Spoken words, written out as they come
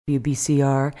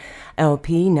WBCR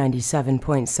LP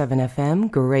 97.7 FM,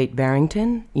 Great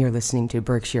Barrington. You're listening to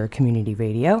Berkshire Community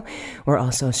Radio. We're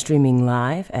also streaming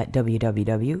live at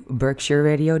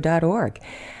www.berkshireradio.org.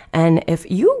 And if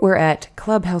you were at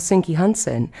Club Helsinki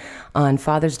Hudson on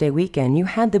Father's Day weekend, you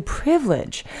had the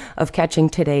privilege of catching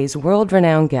today's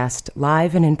world-renowned guest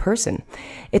live and in person.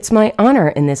 It's my honor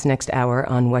in this next hour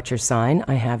on What's Your Sign,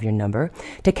 I Have Your Number,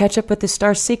 to catch up with the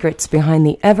star secrets behind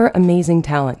the ever-amazing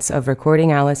talents of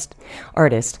recording artist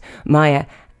Maya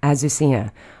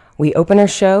Azucena. We open our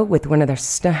show with one of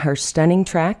her stunning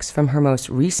tracks from her most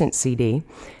recent CD,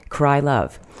 Cry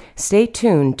Love. Stay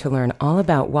tuned to learn all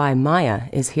about why Maya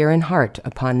is here in heart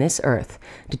upon this earth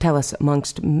to tell us,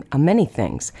 amongst many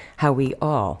things, how we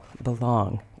all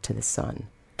belong to the sun.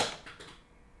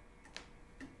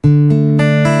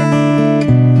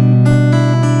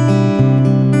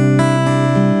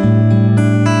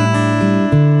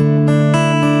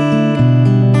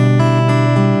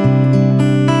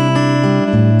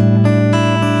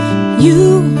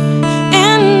 You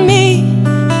and me,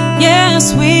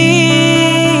 yes, we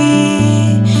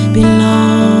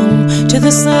belong to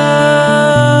the sun.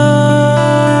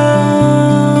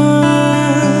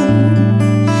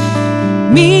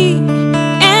 Me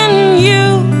and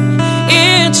you,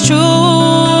 it's true,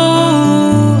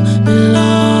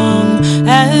 belong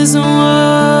as one,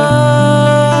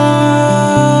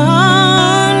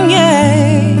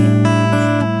 yeah.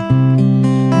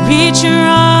 Reach your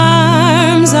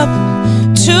arms up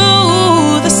to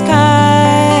the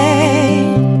sky,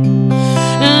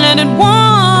 let it warm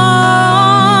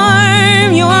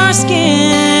your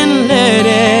skin, let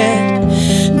it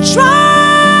dry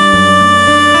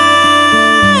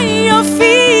your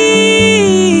fears.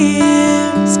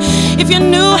 If you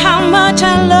knew how much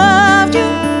I loved you,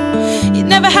 you'd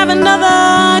never have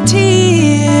another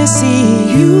tear.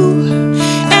 See, you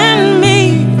and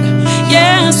me,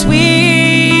 yes,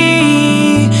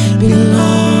 we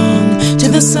belong to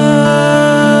the sun.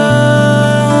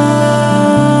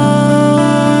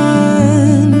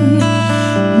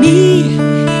 Me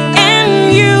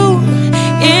and you,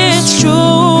 it's true,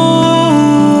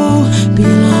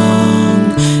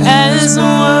 belong as one,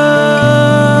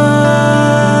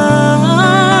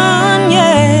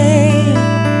 yeah.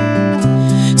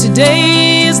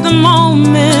 Today is the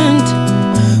moment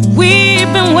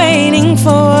we've been waiting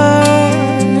for,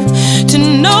 to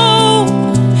know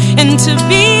and to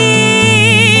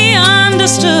be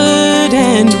understood,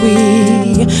 and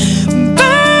we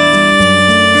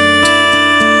burn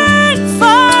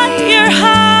for your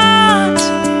heart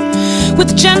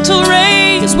with gentle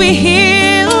rays we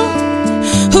heal.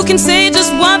 Who can say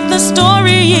just what the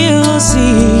story is?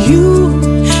 See, you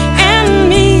and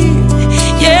me,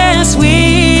 yes,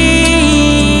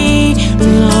 we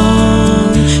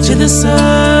belong to the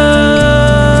sun.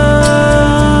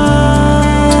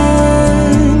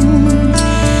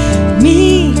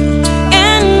 Me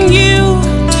and you,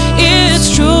 it's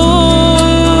true,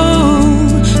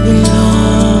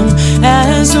 belong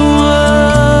as one.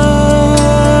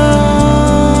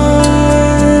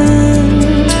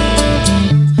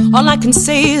 All I can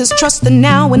say is trust the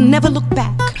now and never look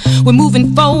back. We're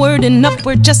moving forward and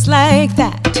upward just like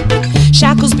that.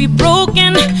 Shackles be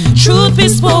broken, truth be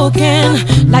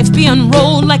spoken, life be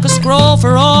unrolled like a scroll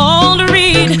for all to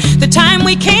read. The time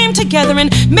we came together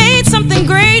and made something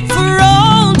great for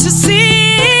all to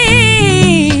see.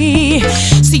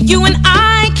 See, you and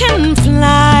I can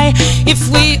fly if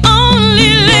we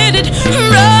only let it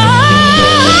run.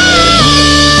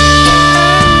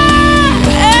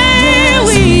 Hey,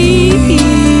 we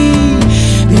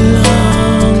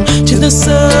belong to the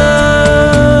sun.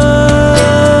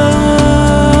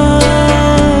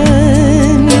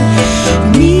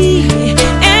 Me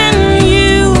and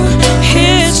you,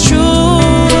 it's true,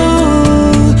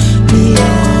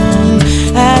 belong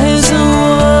as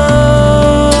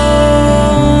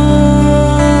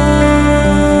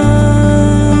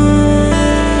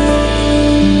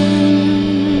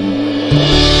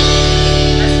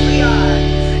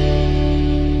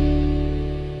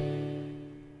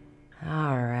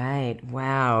All right.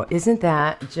 Wow. Isn't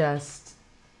that just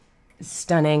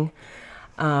stunning?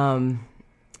 And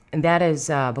that is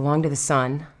Belong to the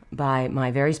Sun by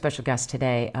my very special guest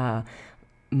today,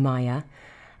 Maya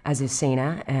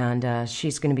Azucena, and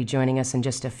she's going to be joining us in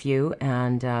just a few.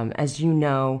 And as you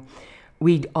know,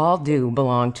 we all do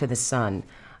belong to the sun.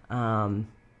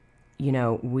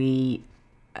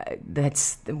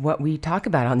 That's what we talk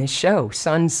about on this show,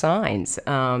 sun signs.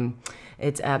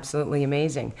 It's absolutely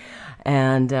amazing.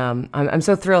 And I'm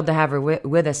so thrilled to have her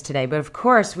with us today. But of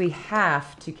course, we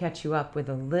have to catch you up with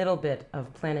a little bit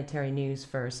of planetary news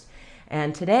first.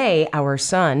 And today, our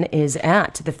sun is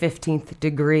at the 15th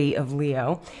degree of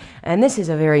Leo. And this is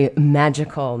a very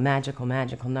magical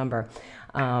number.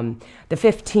 The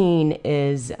 15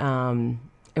 is,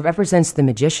 it represents the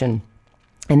magician.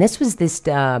 And this was this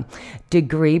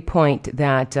degree point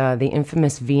that the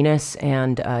infamous Venus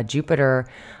and Jupiter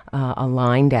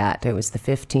aligned at. It was the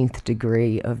 15th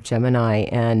degree of Gemini.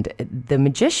 And the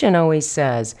magician always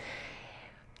says,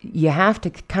 you have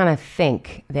to kind of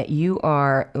think that you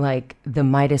are like the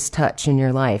Midas touch in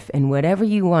your life, and whatever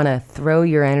you want to throw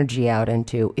your energy out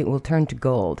into, it will turn to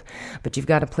gold. But you've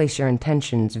got to place your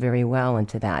intentions very well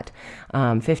into that.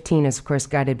 15 is, of course,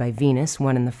 guided by Venus,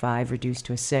 1 in the 5, reduced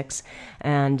to a 6.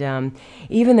 And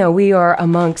even though we are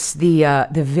amongst the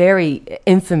very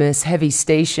infamous heavy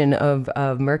station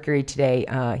of Mercury today,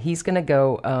 he's going to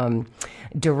go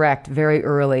direct very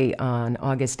early on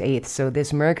August 8th. So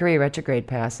this Mercury retrograde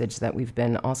passage that we've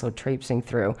been also traipsing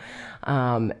through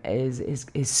is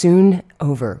soon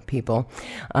over, people.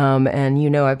 And you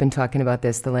know, I've been talking about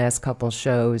this the last couple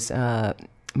shows.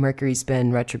 Mercury's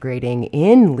been retrograding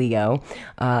in Leo,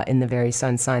 in the very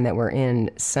sun sign that we're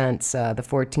in, since the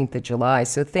 14th of July.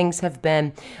 So things have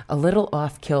been a little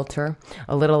off kilter,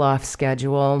 a little off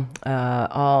schedule,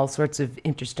 all sorts of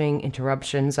interesting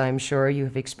interruptions I'm sure you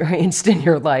have experienced in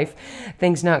your life.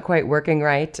 Things not quite working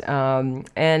right.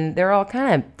 And they're all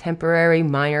kind of temporary,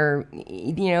 minor,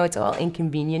 you know, it's all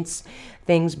inconvenience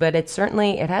things, but it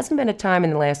hasn't been a time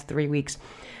in the last 3 weeks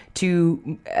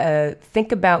to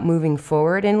think about moving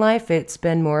forward in life. It's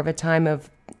been more of a time of,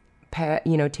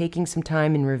 taking some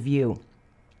time in review.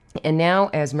 And now,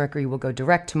 as Mercury will go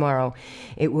direct tomorrow,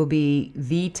 it will be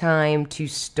the time to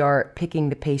start picking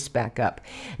the pace back up.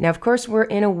 Now, of course, we're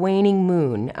in a waning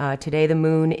moon. Today, the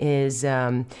moon is,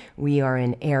 we are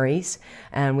in Aries,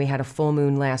 and we had a full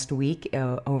moon last week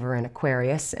over in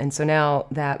Aquarius. And so now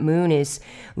that moon is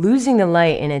losing the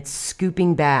light, and it's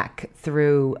scooping back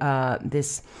through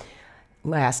this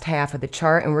last half of the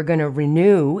chart, and we're going to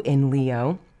renew in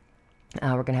Leo.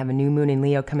 We're going to have a new moon in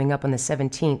Leo coming up on the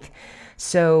 17th.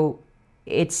 So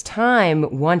it's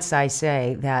time, once I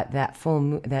say that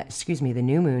the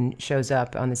new moon shows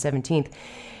up on the 17th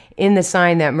in the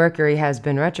sign that Mercury has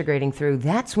been retrograding through,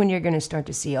 that's when you're going to start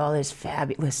to see all this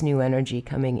fabulous new energy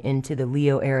coming into the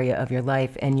Leo area of your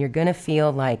life. And you're going to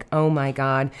feel like, oh my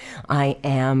God, I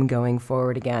am going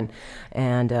forward again.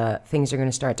 And things are going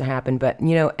to start to happen. But,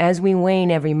 you know, as we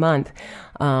wane every month,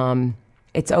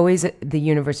 it's always the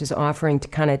universe is offering to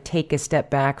kind of take a step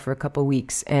back for a couple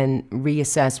weeks and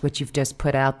reassess what you've just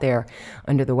put out there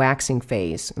under the waxing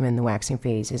phase. And the waxing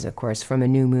phase is, of course, from a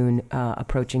new moon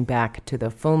approaching back to the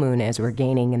full moon as we're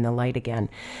gaining in the light again.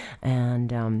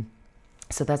 And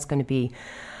so that's going to be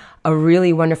a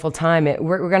really wonderful time.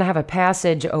 We're going to have a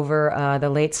passage over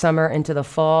the late summer into the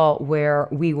fall where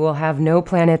we will have no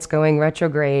planets going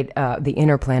retrograde, the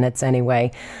inner planets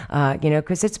anyway,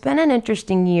 because it's been an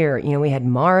interesting year. You know, we had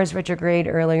Mars retrograde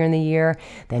earlier in the year,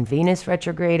 then Venus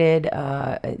retrograded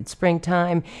at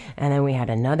springtime, and then we had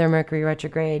another Mercury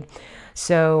retrograde.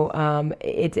 So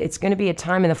it's going to be a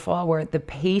time in the fall where the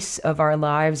pace of our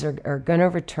lives are going to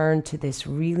return to this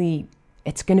really,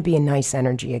 it's going to be a nice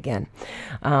energy again.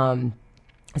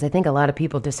 Because I think a lot of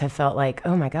people just have felt like,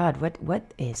 oh my God, what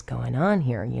is going on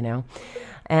here, you know?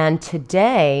 And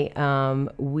today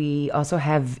we also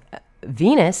have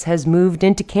Venus has moved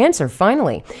into Cancer,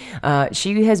 finally.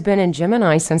 She has been in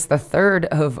Gemini since the 3rd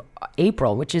of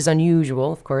April, which is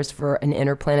unusual, of course, for an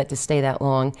inner planet to stay that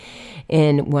long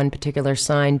in one particular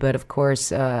sign. But of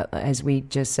course, as we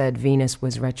just said, Venus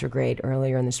was retrograde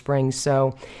earlier in the spring.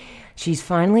 So she's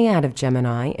finally out of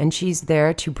Gemini, and she's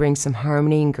there to bring some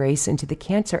harmony and grace into the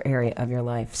Cancer area of your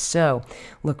life. So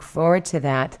look forward to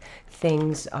that.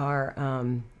 Things are,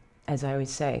 as I always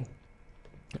say,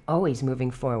 always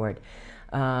moving forward.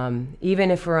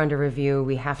 Even if we're under review,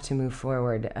 we have to move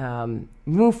forward.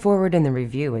 Move forward in the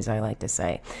review, as I like to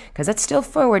say, because it's still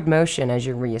forward motion as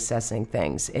you're reassessing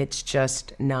things. It's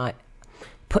just not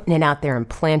putting it out there and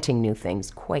planting new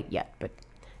things quite yet, but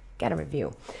get a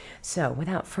review. So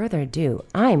without further ado,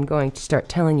 I'm going to start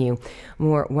telling you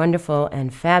more wonderful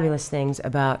and fabulous things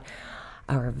about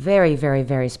our very, very,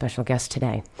 very special guest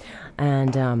today.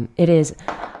 And it is,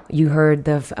 you heard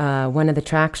one of the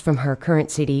tracks from her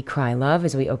current CD, Cry Love,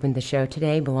 as we opened the show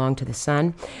today, Belong to the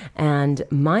Sun. And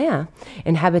Maya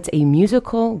inhabits a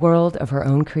musical world of her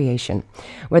own creation.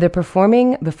 Whether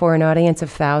performing before an audience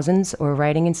of thousands or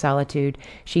writing in solitude,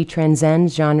 she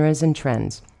transcends genres and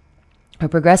trends. Her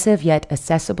progressive yet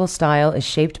accessible style is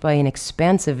shaped by an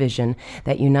expansive vision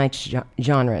that unites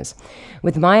genres.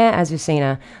 With Maya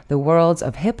Azucena, the worlds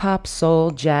of hip-hop,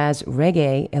 soul, jazz,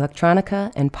 reggae,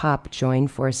 electronica, and pop join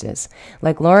forces.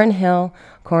 Like Lauryn Hill,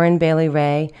 Corinne Bailey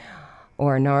Rae,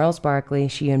 or Gnarls Barkley,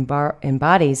 she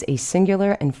embodies a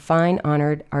singular and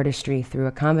fine-honored artistry through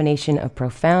a combination of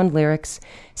profound lyrics,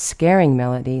 soaring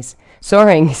melodies.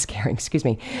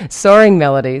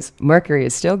 Mercury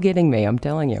is still getting me, I'm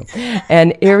telling you.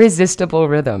 And irresistible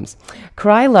rhythms.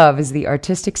 Cry Love is the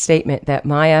artistic statement that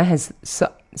Maya has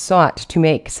sought to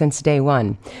make since day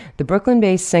one. The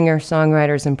Brooklyn-based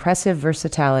singer-songwriter's impressive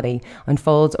versatility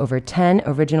unfolds over 10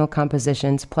 original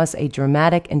compositions plus a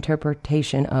dramatic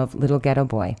interpretation of Little Ghetto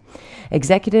Boy.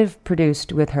 Executive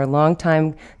produced with her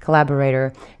longtime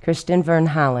collaborator Kristen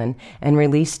Verhallen and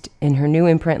released in her new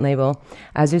imprint label,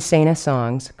 Azucena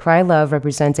Songs, Cry Love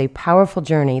represents a powerful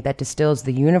journey that distills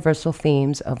the universal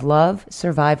themes of love,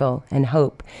 survival, and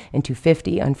hope into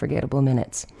 50 unforgettable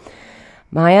minutes.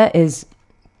 Maya has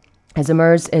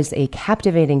emerged as a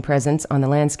captivating presence on the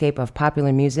landscape of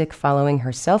popular music following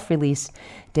her self-released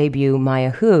debut, Maya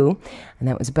Who, and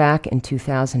that was back in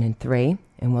 2003.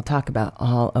 And we'll talk about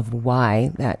all of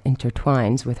why that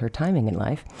intertwines with her timing in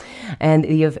life. And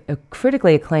the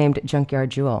critically acclaimed Junkyard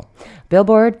Jewel.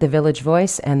 Billboard, The Village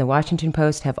Voice, and The Washington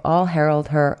Post have all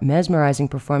heralded her mesmerizing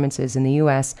performances in the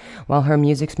U.S., while her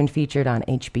music's been featured on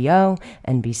HBO,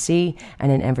 NBC,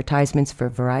 and in advertisements for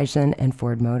Verizon and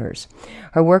Ford Motors.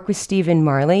 Her work with Stephen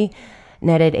Marley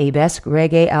netted a Best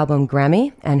Reggae Album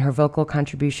Grammy, and her vocal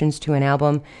contributions to an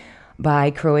album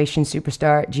by Croatian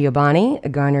superstar Giovanni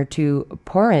garnered 2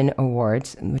 Porin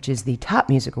Awards, which is the top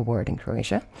music award in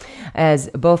Croatia, as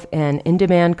both an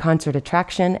in-demand concert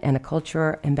attraction and a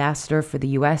cultural ambassador for the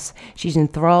U.S. She's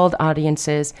enthralled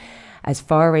audiences as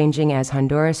far-ranging as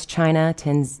Honduras, China,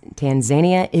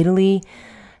 Tanzania, Italy,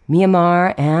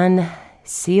 Myanmar, and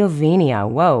Slovenia.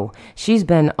 Whoa, she's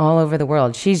been all over the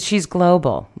world. She's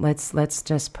global. Let's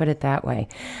just put it that way.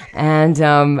 And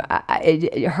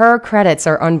her credits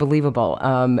are unbelievable.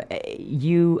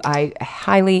 I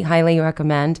highly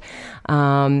recommend.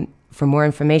 For more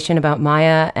information about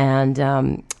Maya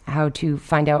and how to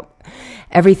find out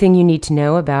everything you need to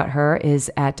know about her is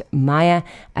at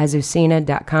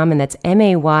mayaazucena.com, and that's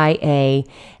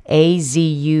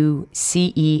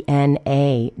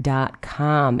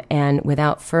MAYAAZUCENA.com. And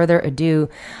without further ado,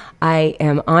 I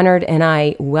am honored and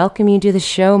I welcome you to the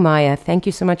show, Maya. Thank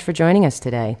you so much for joining us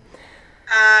today.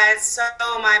 It's so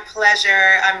my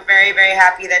pleasure. I'm very, very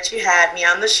happy that you had me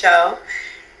on the show.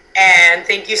 And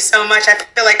thank you so much. I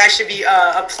feel like I should be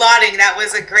applauding. That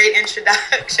was a great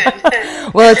introduction.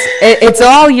 Well, it's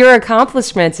all your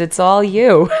accomplishments. It's all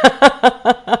you.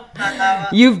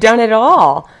 You've done it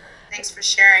all. Thanks for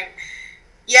sharing.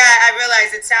 Yeah, I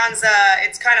realize it sounds,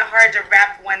 it's kind of hard to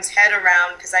wrap one's head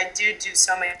around because I do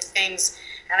so many things.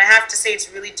 And I have to say it's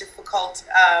really difficult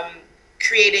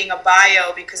creating a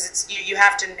bio because it's you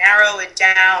have to narrow it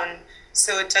down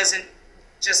so it doesn't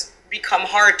just become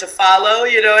hard to follow,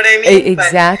 you know what I mean?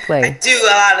 Exactly. But I do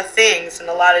a lot of things in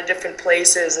a lot of different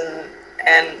places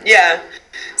and yeah.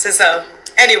 So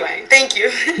anyway, thank you.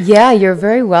 Yeah, you're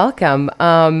very welcome.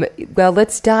 Well,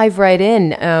 let's dive right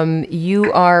in.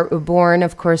 You are born,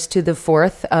 of course, to the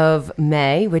 4th of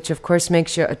May, which, of course,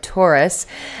 makes you a Taurus.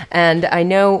 And I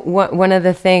know one of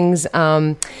the things,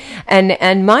 and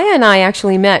Maya and I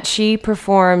actually met. She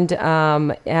performed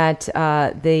at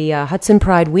the Hudson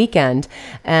Pride weekend.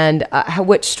 And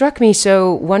what struck me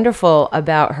so wonderful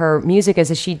about her music is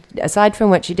that she, aside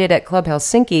from what she did at Club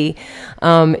Helsinki,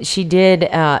 she did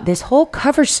this whole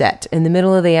cover set in the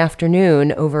middle of the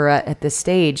afternoon over at the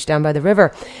stage down by the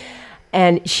river.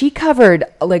 And she covered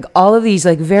like all of these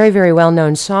like very, very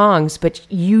well-known songs, but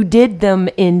you did them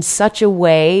in such a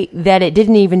way that it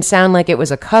didn't even sound like it was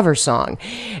a cover song.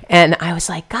 And I was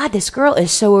like, God, this girl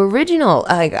is so original.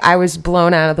 I was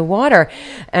blown out of the water.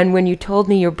 And when you told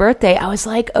me your birthday, I was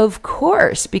like, of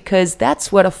course, because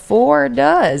that's what a 4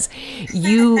 does.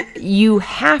 You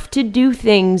have to do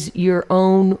things your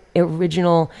own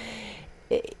original,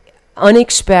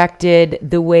 unexpected,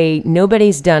 the way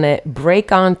nobody's done it,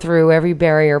 break on through every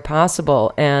barrier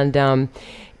possible. And,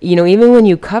 even when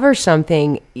you cover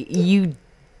something, you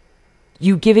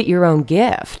give it your own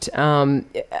gift.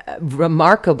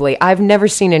 Remarkably, I've never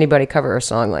seen anybody cover a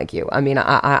song like you. I mean,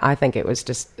 I think it was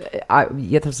just,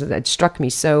 it struck me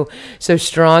so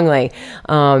strongly,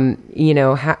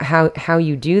 how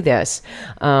you do this.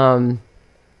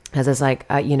 As it's like,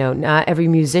 not every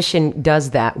musician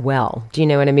does that well. Do you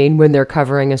know what I mean? When they're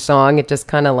covering a song, it just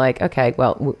kind of like, okay,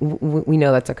 well, we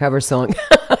know that's a cover song.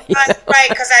 Right,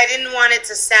 because I didn't want it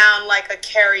to sound like a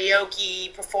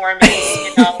karaoke performance,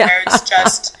 where it's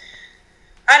just,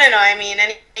 I don't know, I mean,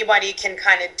 anybody can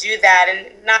kind of do that,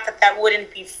 and not that that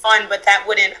wouldn't be fun, but that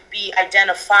wouldn't be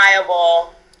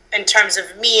identifiable in terms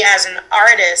of me as an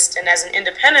artist and as an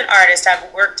independent artist.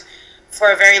 I've worked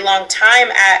for a very long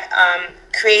time at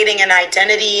creating an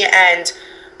identity and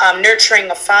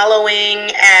nurturing a following,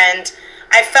 and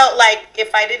I felt like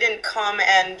if I didn't come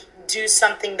and do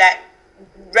something that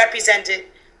represented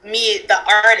me, the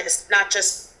artist, not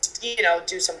just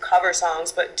do some cover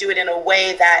songs, but do it in a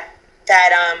way that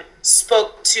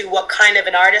spoke to what kind of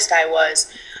an artist I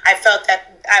was, I felt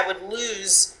that I would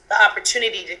lose the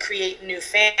opportunity to create new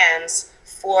fans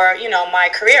for my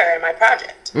career and my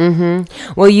project.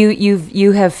 Mm-hmm. Well,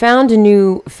 you have found a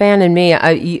new fan in me.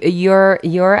 Your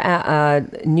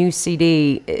new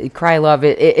CD, Cry Love,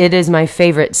 it is my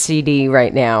favorite CD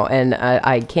right now, and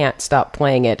I can't stop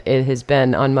playing it. It has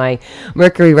been on my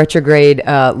Mercury retrograde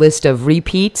list of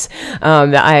repeats.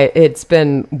 It's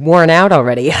been worn out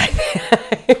already.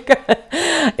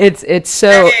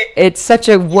 It's such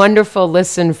a wonderful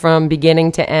listen from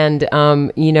beginning to end.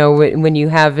 When you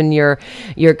have in your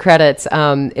credits,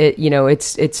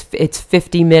 it's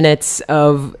 50 minutes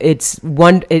of it's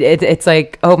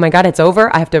like, oh my God, it's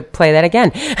over. I have to play that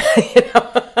again.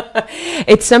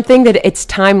 It's something that it's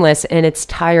timeless and it's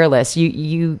tireless.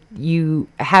 You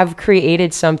have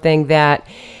created something that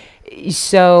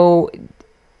so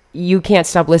you can't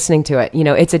stop listening to it.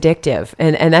 It's addictive,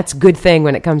 and that's a good thing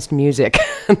when it comes to music.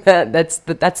 That's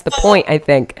the point, I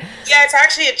think. Yeah, it's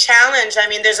actually a challenge. I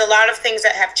mean, there's a lot of things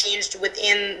that have changed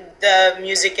within the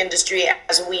music industry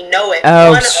as we know it.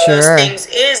 Oh, One sure. of those things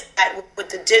is that with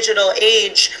the digital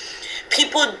age,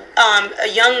 people,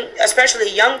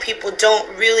 especially young people,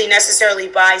 don't really necessarily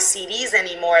buy CDs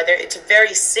anymore. It's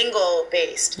very single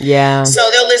based. Yeah.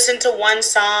 So they'll listen to one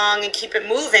song and keep it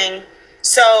moving.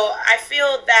 So I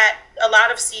feel that a lot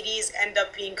of CDs end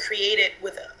up being created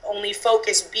with only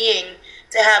focus being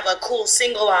to have a cool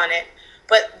single on it,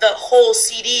 but the whole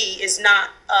CD is not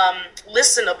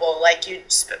listenable. Like you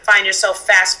find yourself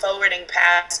fast forwarding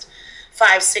past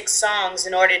 5-6 songs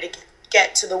in order to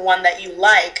get to the one that you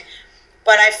like.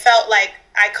 But I felt like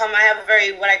I have a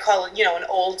very, what I call, an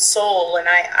old soul, and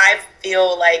I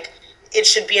feel like it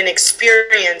should be an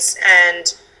experience,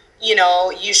 and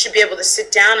you should be able to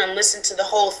sit down and listen to the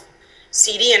whole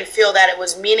CD and feel that it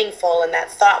was meaningful and that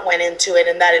thought went into it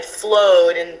and that it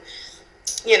flowed, and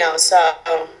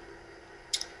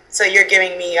so you're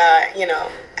giving me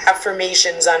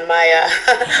affirmations on my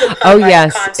oh my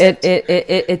yes, concept.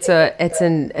 it's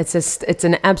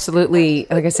an absolutely,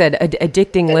 like I said,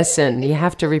 addicting listen. You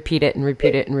have to repeat it and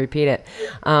repeat it and repeat it.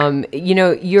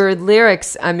 Your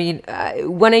lyrics, I mean,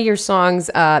 one of your songs,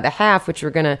 The Half, which we're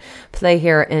going to play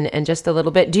here in just a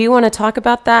little bit. Do you want to talk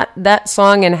about that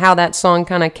song and how that song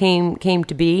kind of came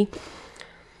to be?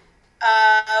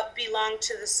 Belong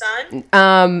to the Sun?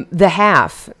 The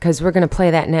Half, because we're going to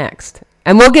play that next.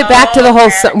 And we'll get back to the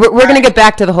whole sun. We're going to get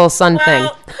back to the whole sun thing.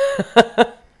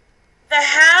 The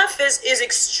Half is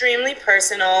extremely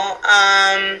personal.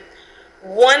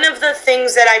 One of the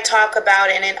things that I talk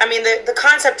about in it, I mean, the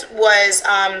concept was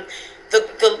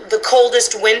the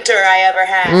coldest winter I ever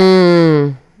had.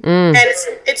 And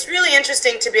it's really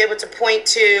interesting to be able to point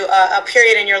to a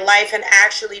period in your life and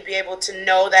actually be able to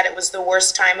know that it was the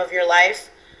worst time of your life.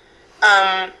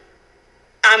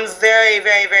 I'm very,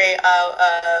 very, very,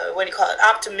 what do you call it,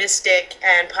 optimistic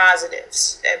and positive.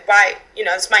 It's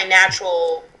my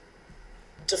natural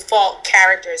default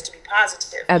character is to be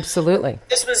positive. Absolutely.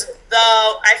 This was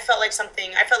I felt like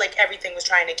everything was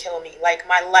trying to kill me. Like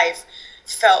my life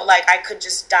felt like I could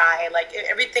just die. Like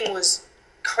everything was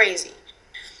crazy.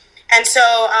 And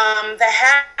so The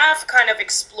Half kind of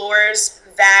explores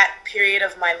that period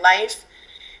of my life.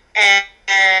 And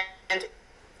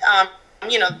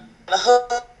the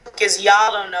hook is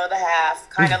y'all don't know the half.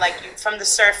 Kind of like from the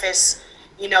surface,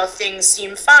 things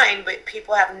seem fine, but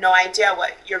people have no idea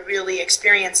what you're really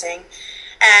experiencing.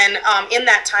 And in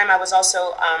that time, I was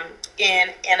also in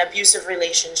an abusive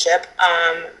relationship.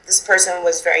 This person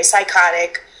was very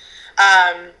psychotic.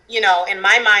 In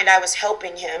my mind, I was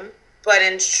helping him. But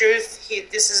in truth,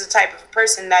 this is a type of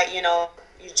person that, you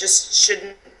just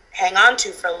shouldn't hang on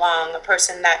to for long. A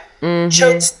person that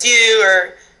chokes you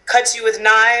or cuts you with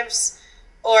knives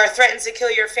or threatens to kill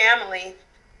your family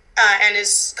and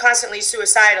is constantly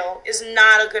suicidal is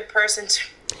not a good person to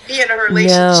be in a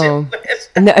relationship with.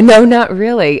 No, not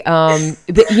really. But,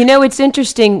 it's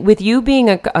interesting. With you being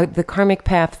the karmic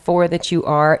path 4 that you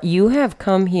are, you have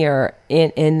come here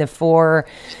in the 4...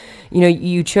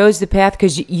 you chose the path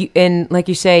because and like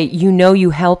you say, you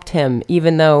helped him,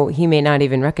 even though he may not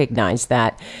even recognize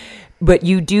that. But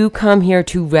you do come here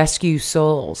to rescue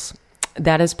souls.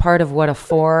 That is part of what a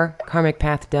 4 karmic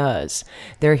path does.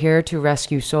 They're here to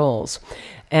rescue souls.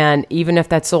 And even if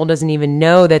that soul doesn't even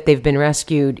know that they've been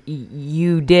rescued,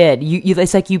 you did.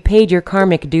 It's like you paid your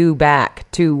karmic due back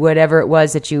to whatever it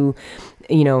was that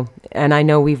and I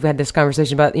know we've had this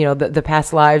conversation about, the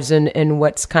past lives and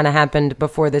what's kind of happened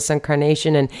before this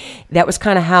incarnation. And that was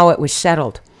kind of how it was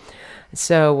settled.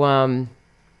 So,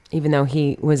 even though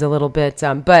he was a little bit,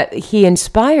 but he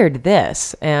inspired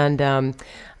this. And,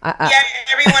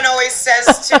 everyone always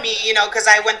says to me, because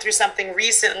I went through something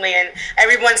recently, and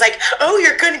everyone's like, "Oh,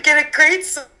 you're going to get a great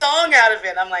song out of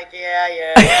it." I'm like, yeah.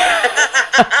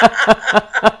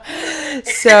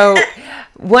 So,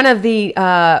 one of the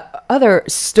other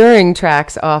stirring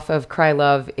tracks off of Cry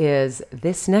Love is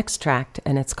this next track,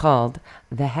 and it's called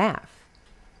 "The Half."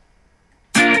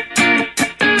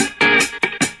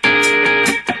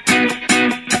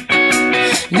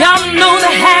 Y'all know the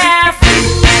half.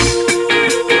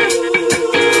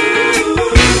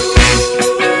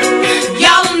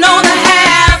 Y'all know the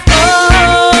half.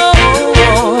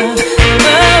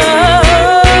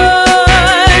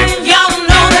 Y'all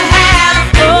know the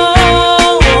half.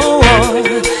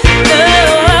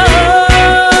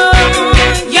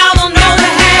 Y'all don't know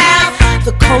the half.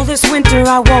 The coldest winter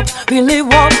I really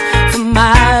walked for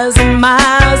miles and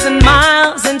miles and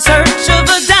miles in search of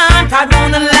a dime. Pride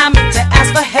won't allow me to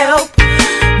ask for help.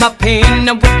 My pain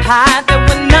I would hide, there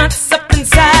were knots up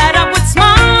inside. I would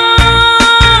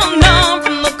smile, numb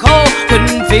from the cold.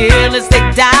 Couldn't feel as they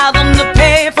dialed on the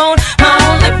payphone. My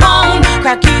only phone,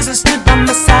 crack user stood by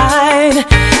my side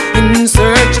in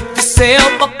search of the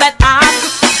self of that I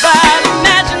could provide.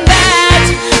 Imagine that.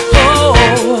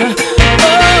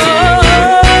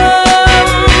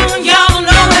 Y'all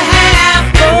know the half.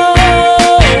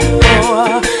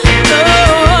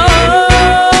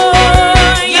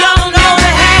 Y'all know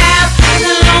the half.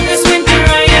 The longest winter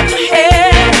I ever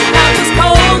had. I was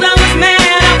cold, I was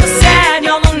mad, I was sad.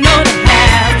 Y'all don't know the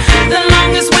half. The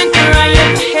longest winter I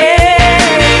ever had.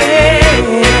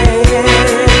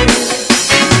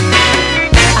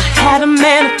 I had a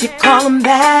man, if you call him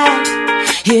that,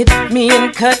 hit me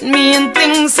and cut me and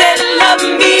things said love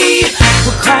me.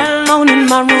 Would cry alone in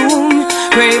my room,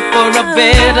 pray for a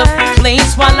better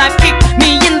place while I kicked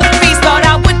me in the face, thought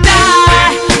I would die.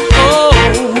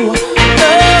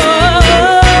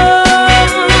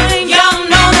 Y'all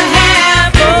know the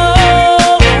half.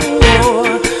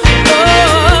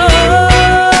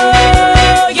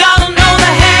 Y'all know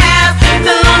the half.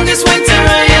 The longest winter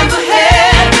I ever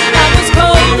had. I was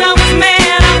cold, I was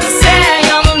mad, I was sad.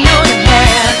 Y'all don't know the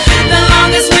half. The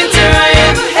longest winter I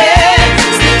ever had.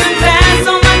 Sleeping fast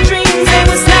on my dreams, they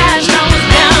were slashed. I was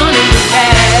down in the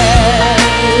half.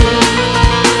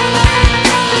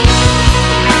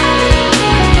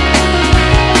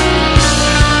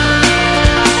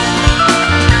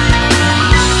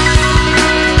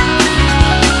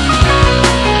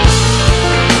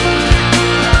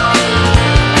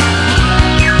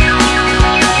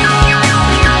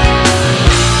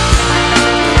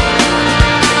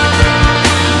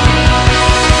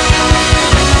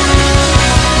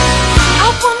 I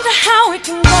wonder how we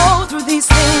can go through these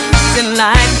things in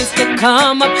life is to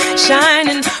come up, shine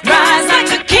and rise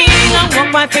like a king. I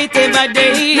walk by faith day by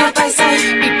day, not by sight.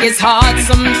 It gets hard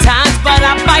sometimes, but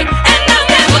I fight and I'll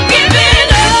never give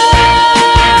it up.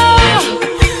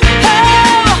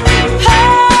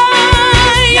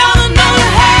 Y'all don't know the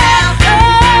half.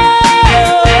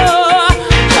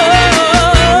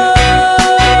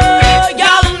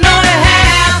 Y'all don't know the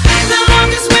half. The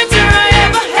longest winter I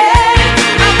ever had.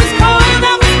 I was cold,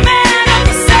 I was mad, I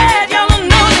was sad. Y'all don't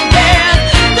know the half.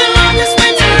 The longest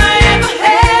winter I ever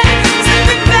had.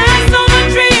 Sleeping fast on my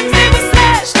dreams, they were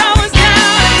slashed. I was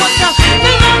down.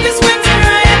 The longest winter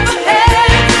I ever had.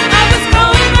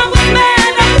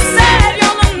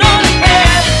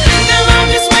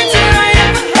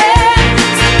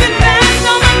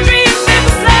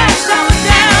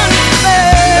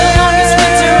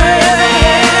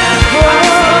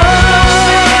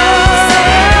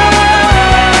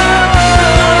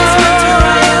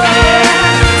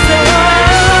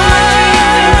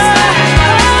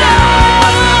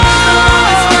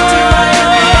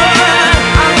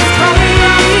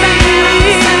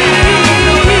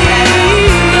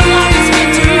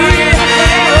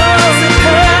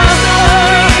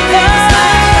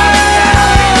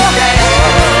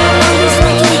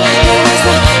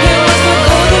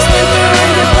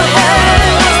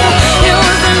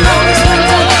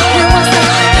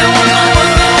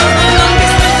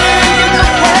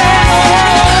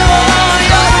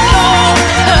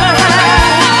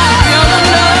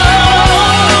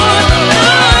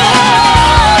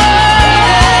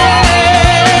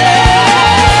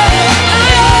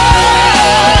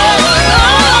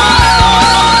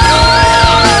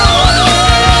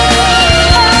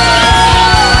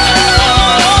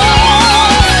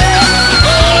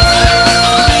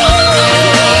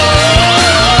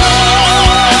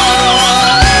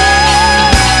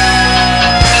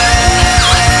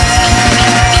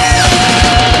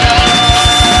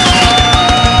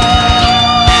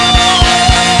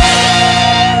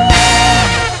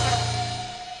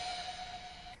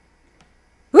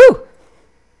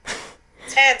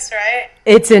 right?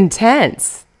 It's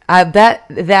intense.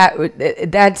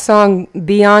 That song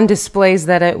beyond displays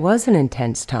that it was an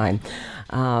intense time.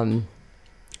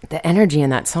 The energy in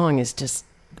that song is just,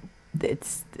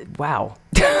 it's wow.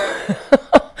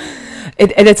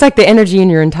 And it's like the energy in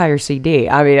your entire CD.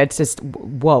 I mean, it's just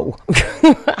whoa.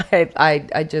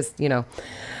 I just,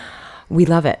 we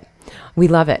love it. We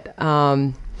love it.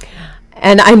 And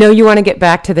I know you want to get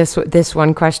back to this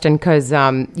one question because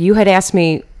you had asked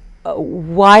me,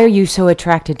 why are you so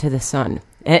attracted to the sun?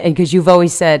 And because you've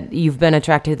always said you've been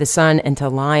attracted to the sun and to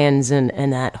lions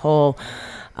and that whole,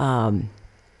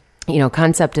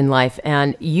 concept in life.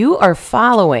 And you are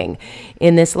following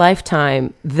in this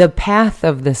lifetime the path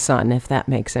of the sun, if that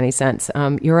makes any sense.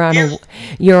 You're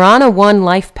on a one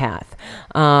life path.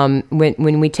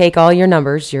 When we take all your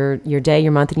numbers, your day,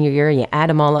 your month, and your year, and you add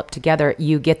them all up together,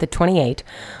 you get the 28,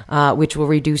 which will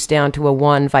reduce down to a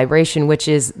 1 vibration, which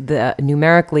is the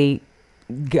numerically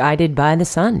guided by the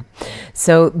sun.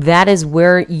 So that is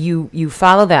where you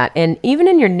follow that. And even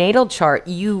in your natal chart,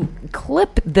 you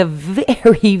clip the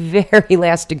very, very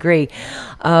last degree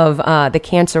of the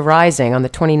Cancer rising on the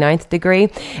 29th degree.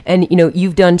 And,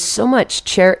 you've done so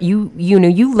much you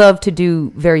love to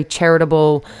do very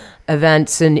charitable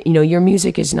events, and your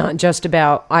music is not just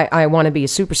about I want to be a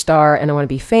superstar and I want to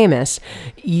be famous.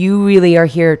 You really are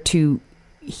here to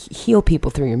heal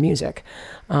people through your music,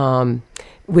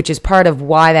 which is part of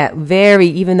why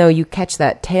even though you catch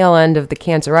that tail end of the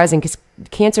Cancer rising, because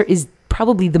Cancer is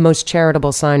probably the most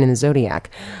charitable sign in the zodiac,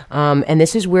 and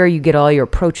this is where you get all your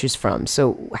approaches from.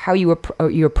 So how you're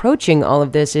approaching all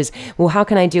of this is, well, how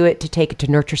can I do it to take it to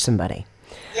nurture somebody?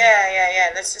 Yeah.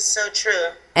 This is so true.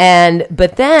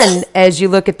 But then, as you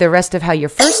look at the rest of how your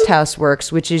first house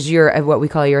works, which is what we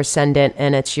call your ascendant,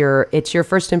 and it's your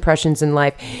first impressions in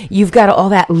life, you've got all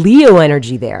that Leo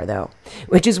energy there, though,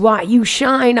 which is why you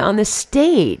shine on the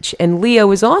stage. And Leo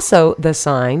is also the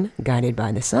sign guided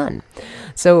by the sun.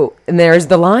 So, and there's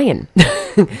the lion,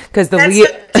 because the Leo's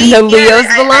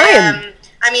the lion.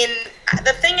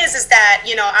 The thing is that,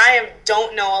 I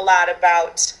don't know a lot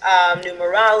about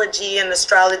numerology and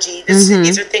astrology.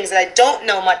 These are things that I don't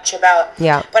know much about.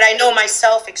 Yeah. But I know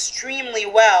myself extremely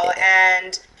well,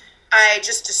 and I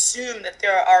just assume that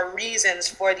there are reasons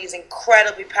for these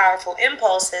incredibly powerful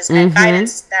impulses and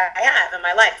guidance that I have in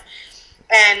my life.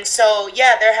 And so,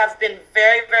 there have been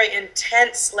very, very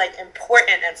intense,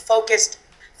 important and focused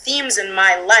themes in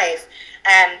my life.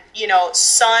 And,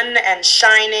 sun and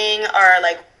shining are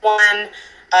one,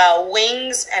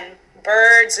 wings and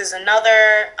birds is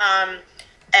another,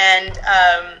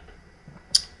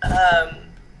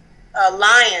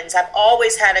 lions. I've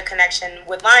always had a connection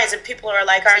with lions, and people are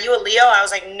like, are you a Leo? I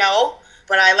was like, no,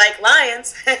 but I like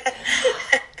lions.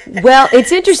 Well,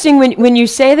 it's interesting when you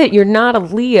say that you're not a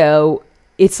Leo,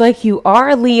 it's like you are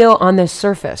a Leo on the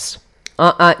surface.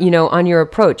 On your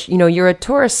approach, you're a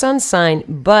Taurus sun sign,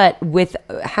 but with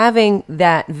having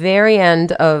that very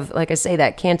end of, like I say,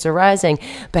 that Cancer rising,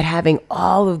 but having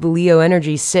all of the Leo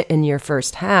energy sit in your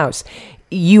first house,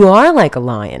 you are like a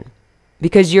lion,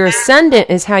 because your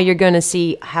ascendant is how you're going to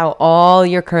see how all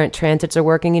your current transits are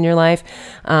working in your life.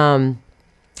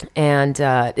 And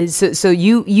so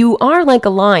you are like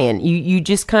a lion. You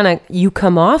just you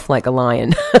come off like a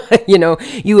lion.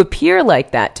 You appear like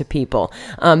that to people.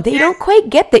 They don't quite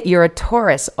get that you're a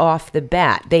Taurus off the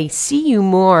bat. They see you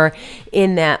more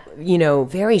in that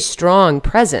very strong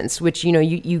presence, which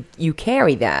you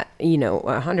carry that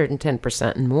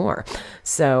 110% and more.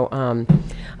 So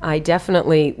I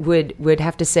definitely would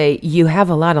have to say you have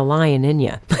a lot of lion in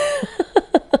you.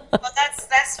 Well,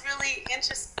 that's really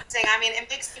interesting. It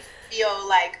makes me feel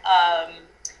like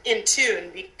in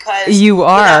tune, because you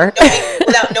are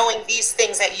without knowing these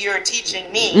things that you're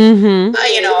teaching me.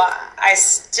 I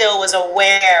still was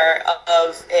aware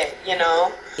of it.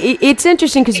 It's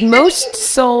interesting because most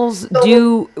souls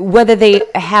do, whether they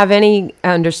have any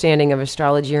understanding of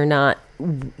astrology or not,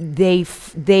 they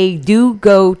do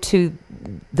go to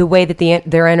the way that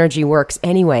their energy works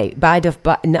anyway,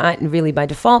 not really by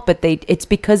default, but it's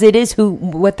because it is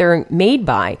what they're made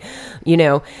by.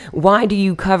 Why do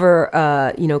you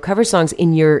cover songs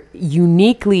in your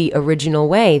uniquely original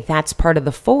way? That's part of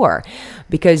the 4,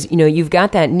 because you've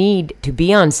got that need to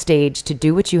be on stage to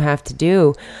do what you have to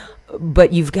do,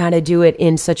 but you've got to do it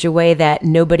in such a way that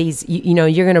nobody's,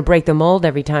 you're going to break the mold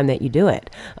every time that you do it.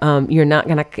 You're not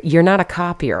a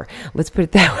copier. Let's put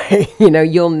it that way.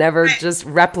 You'll never just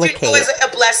replicate. It's always a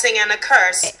blessing and a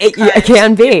curse. It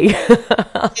can be.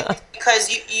 Because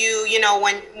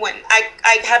when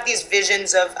I have these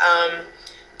visions of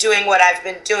doing what I've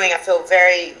been doing, I feel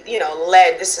very,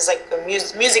 led. This is like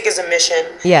music is a mission.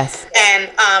 Yes. And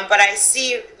but I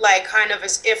see like kind of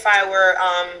as if I were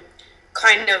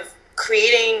kind of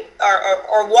creating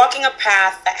or walking a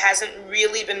path that hasn't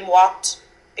really been walked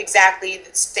exactly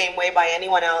the same way by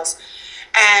anyone else.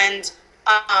 And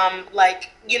like,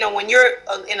 when you're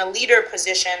in a leader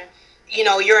position,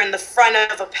 you're in the front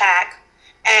of a pack.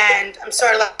 And I'm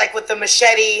sort of like with the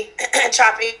machete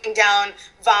chopping down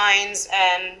vines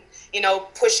and,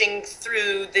 pushing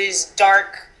through these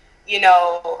dark,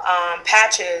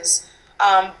 patches.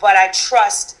 But I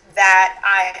trust that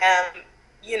I am,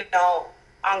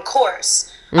 on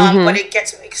course. But it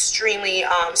gets extremely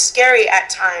scary at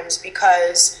times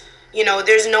because,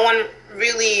 there's no one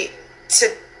really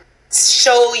to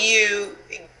show you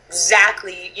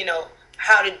exactly,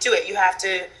 how to do it. You have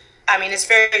to, it's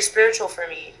very spiritual for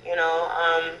me,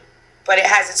 but it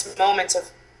has its moments of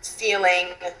feeling,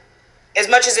 as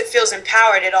much as it feels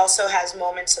empowered, it also has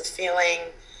moments of feeling,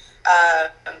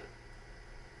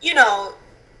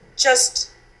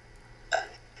 just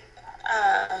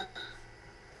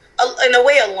in a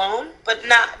way alone, but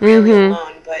not really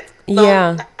alone, but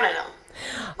alone, I don't know.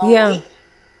 Lonely.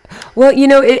 Well,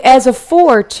 as a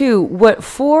 4, too, what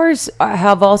 4s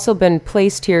have also been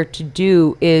placed here to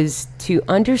do is to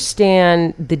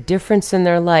understand the difference in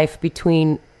their life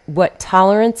between what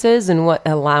tolerance is and what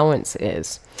allowance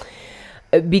is.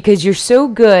 Because you're so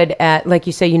good at, like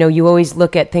you say, you always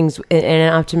look at things in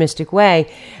an optimistic way.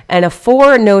 And a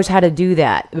 4 knows how to do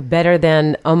that better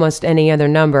than almost any other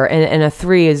number. And a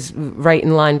 3 is right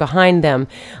in line behind them,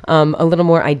 a little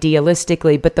more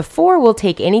idealistically. But the 4 will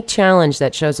take any challenge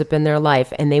that shows up in their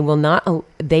life, and they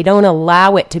don't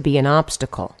allow it to be an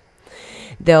obstacle.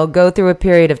 They'll go through a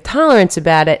period of tolerance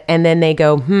about it, and then they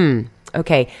go,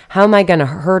 okay, how am I going to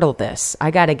hurdle this?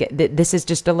 I got to this is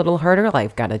just a little hurdle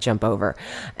I've got to jump over.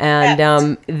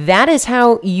 And that is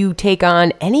how you take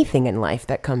on anything in life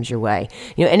that comes your way.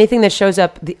 Anything that shows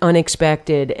up the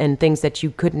unexpected and things that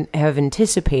you couldn't have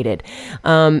anticipated.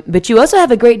 But you also have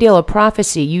a great deal of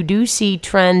prophecy. You do see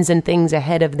trends and things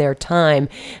ahead of their time.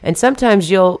 And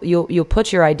sometimes you'll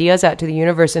put your ideas out to the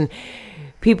universe, and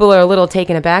people are a little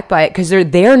taken aback by it because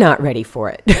they're not ready for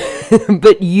it.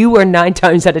 But you are 9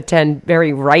 times out of 10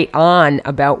 very right on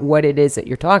about what it is that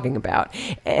you're talking about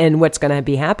and what's going to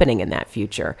be happening in that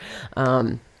future.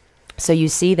 So you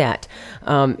see that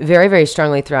very, very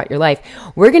strongly throughout your life.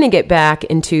 We're going to get back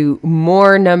into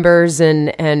more numbers,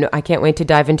 and I can't wait to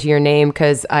dive into your name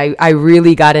because I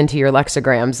really got into your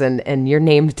lexigrams, and your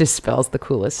name just spells the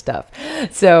coolest stuff.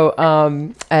 So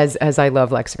as I love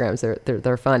lexigrams,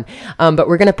 they're fun. But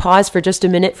we're going to pause for just a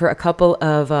minute for a couple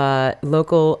of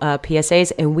local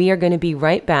PSAs, and we are going to be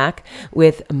right back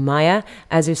with Maya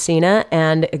Azucena.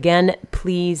 And again,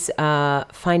 please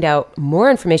find out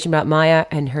more information about Maya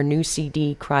and her new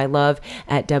CD, Cry Love,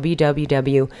 at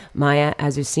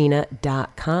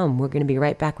www.mayaazucena.com. We're going to be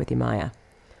right back with you, Maya.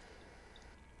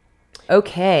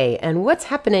 Okay, and what's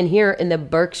happening here in the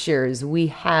Berkshires? We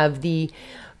have the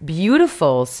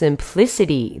beautiful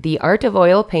Simplicity, the art of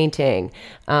oil painting.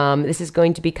 This is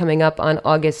going to be coming up on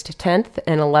August 10th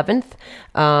and 11th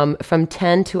from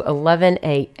 10 to 11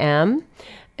 a.m.,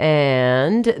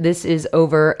 and this is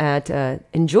over at,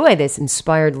 enjoy this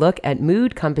inspired look at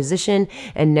mood, composition,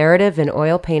 and narrative in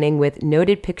oil painting with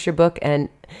noted picture book and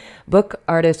book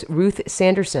artist Ruth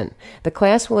Sanderson. The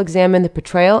class will examine the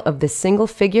portrayal of the single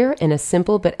figure in a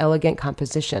simple but elegant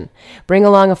composition. Bring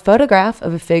along a photograph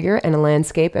of a figure and a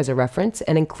landscape as a reference,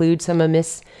 and include some of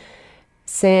Miss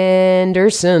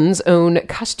Sanderson's own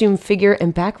costume, figure,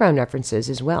 and background references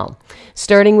as well.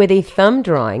 Starting with a thumb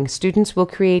drawing, students will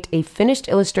create a finished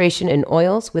illustration in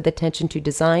oils with attention to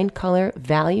design, color,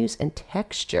 values, and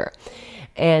texture.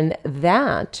 And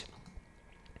that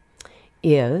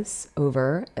is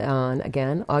over on,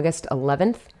 again, August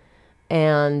 11th.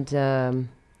 And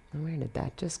where did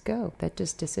that just go? That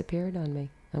just disappeared on me.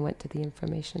 I went to the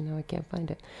information. Now I can't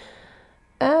find it.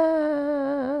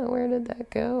 Where did that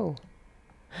go?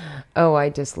 Oh, I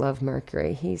just love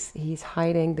Mercury. He's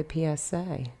hiding the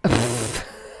PSA.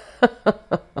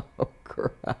 Oh,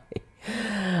 cry.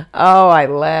 Oh, I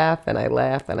laugh and I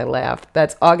laugh and I laugh.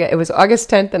 That's August. It was August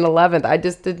 10th and 11th. I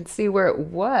just didn't see where it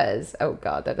was. Oh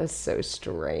God, that is so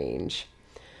strange.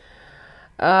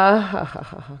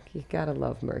 You gotta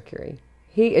love Mercury.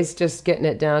 He is just getting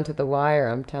it down to the wire,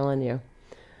 I'm telling you.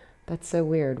 That's so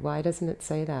weird. Why doesn't it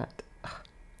say that?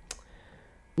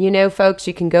 Folks,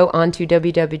 you can go on to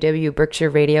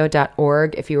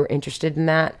www.berkshireradio.org if you were interested in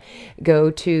that. Go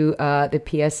to the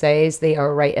PSAs. They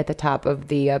are right at the top of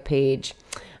the page.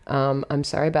 I'm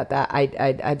sorry about that.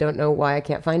 I don't know why I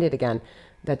can't find it again.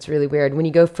 That's really weird. When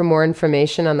you go for more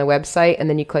information on the website and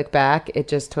then you click back, it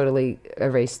just totally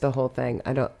erased the whole thing.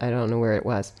 I don't know where it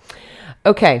was.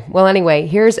 Okay, well, anyway,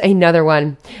 here's another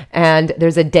one. And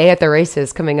there's a day at the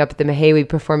races coming up at the Mehewi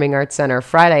Performing Arts Center,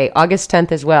 Friday, August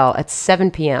 10th as well, at 7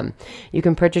 p.m. You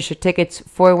can purchase your tickets,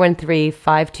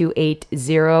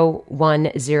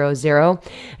 413-528-0100.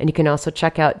 And you can also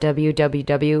check out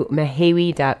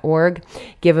www.mehewi.org.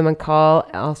 Give them a call.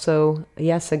 Also,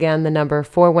 yes, again, the number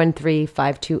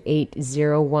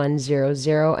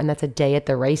 413-528-0100. And that's a day at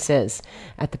the races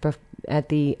at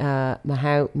the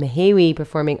Mehewi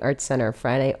Performing Arts Center,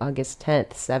 Friday, August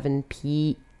 10th, 7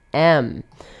 p.m.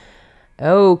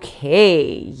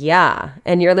 Okay, yeah.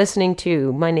 And you're listening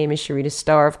to, my name is Sharita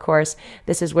Starr, of course.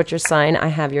 This is What's Your Sign. I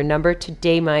have your number.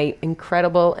 Today, my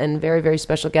incredible and very, very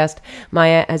special guest,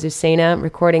 Maya Azucena,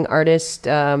 recording artist,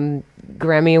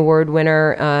 Grammy Award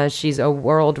winner. She's a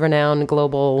world-renowned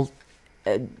global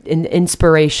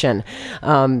inspiration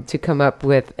to come up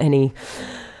with any...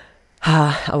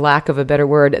 a lack of a better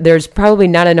word. There's probably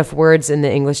not enough words in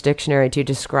the English dictionary to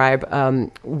describe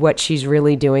what she's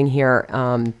really doing here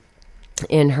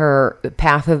in her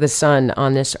path of the sun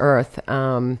on this earth.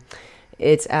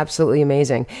 It's absolutely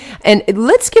amazing. And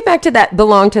let's get back to that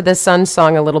Belong to the Sun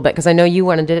song a little bit, because I know you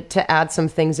wanted to add some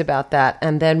things about that.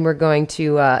 And then we're going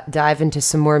to dive into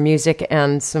some more music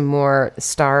and some more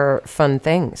star fun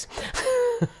things.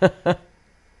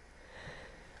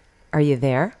 Are you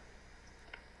there?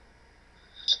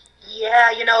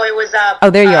 Yeah, it was. Oh,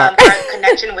 there you are. Our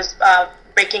connection was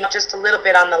breaking up just a little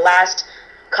bit on the last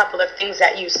couple of things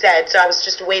that you said, so I was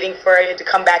just waiting for it to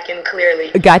come back in clearly.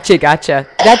 Gotcha. That's.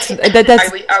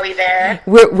 Are we there?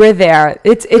 We're there.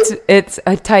 It's.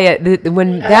 I tell you,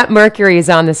 when that Mercury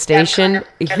is on the station,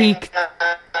 he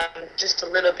just a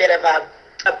little bit of a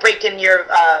break in your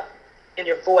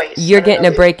voice. You're getting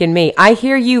a break in me. I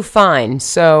hear you fine.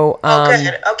 So.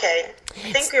 Good. Okay.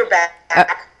 I think you're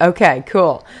back. Okay,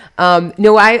 cool.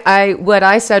 No, I what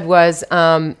I said was,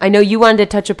 I know you wanted to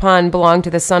touch upon Belong to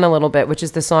the Sun a little bit, which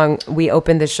is the song we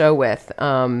opened the show with.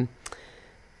 And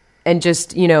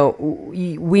just,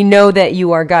 we know that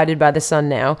you are guided by the sun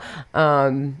now,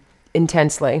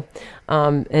 intensely.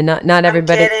 And not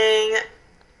everybody.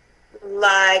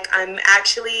 I'm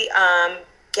actually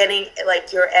getting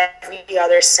like your every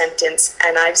other sentence,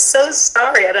 and I'm so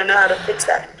sorry. I don't know how to fix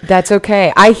that. That's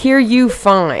okay. I hear you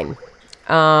fine.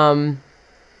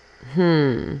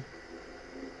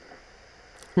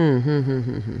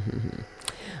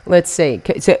 Let's see.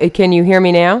 So, can you hear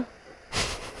me now?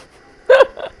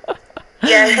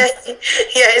 Yeah.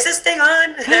 Is this thing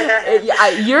on?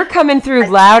 You're coming through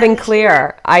loud and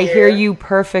clear. I hear you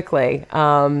perfectly.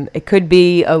 It could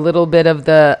be a little bit of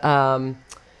the.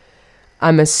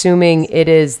 I'm assuming it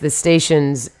is the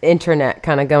station's internet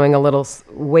kind of going a little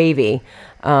wavy.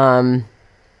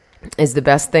 Is the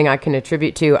best thing I can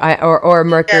attribute to. Or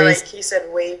Mercury's. Yeah, like he said,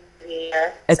 wavy.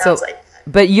 Yeah, sounds like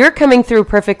that. But you're coming through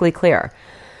perfectly clear.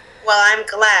 Well, I'm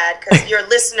glad, because your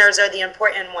listeners are the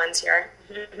important ones here.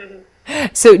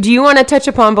 So do you want to touch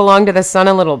upon Belong to the Sun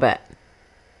a little bit?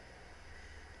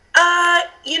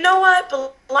 You know what?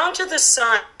 Belong to the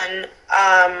Sun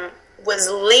was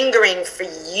lingering for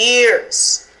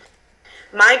years.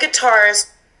 My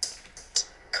guitarist,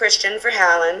 Christian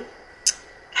Verhallen,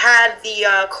 had the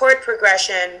chord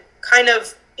progression kind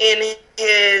of in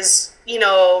his,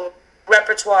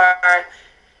 repertoire.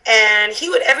 And he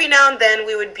would, every now and then,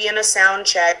 we would be in a sound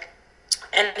check,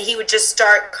 and he would just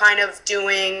start kind of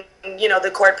doing,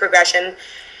 the chord progression.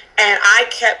 And I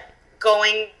kept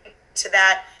going to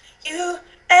that, you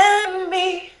and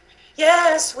me,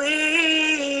 yes, we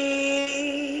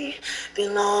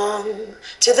belong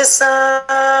to the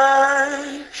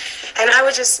sun. And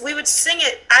we would sing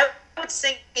it. I would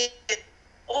sing it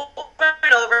over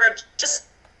and over, just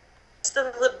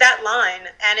that line,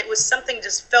 and it was something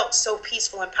just felt so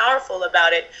peaceful and powerful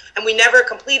about it, and we never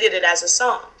completed it as a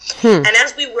song. And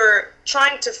as we were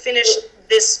trying to finish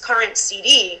this current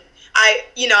CD,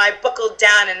 I buckled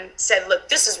down and said, look,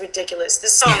 this is ridiculous.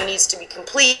 This song needs to be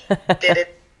completed.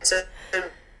 It's a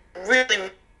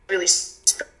really, really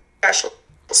special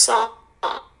song.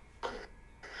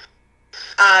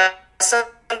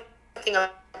 Something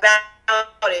about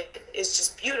it is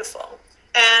just beautiful.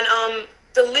 And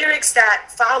the lyrics that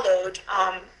followed.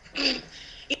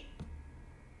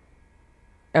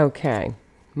 Okay.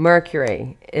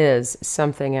 Mercury is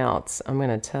something else. I'm going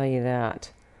to tell you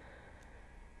that.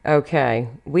 Okay.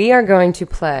 We are going to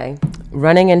play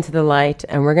Running into the Light,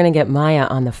 and we're going to get Maya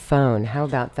on the phone. How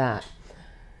about that?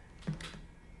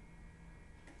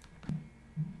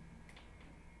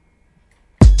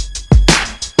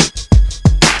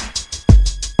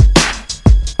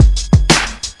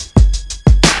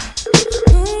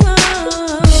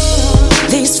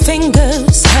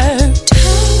 fingers hurt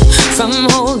from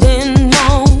holding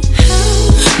on.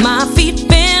 My feet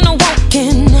been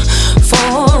walking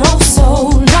for oh so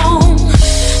long.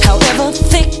 However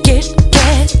thick it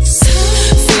gets,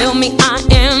 feel me, I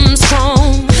am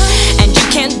strong. And you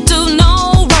can't do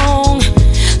no wrong.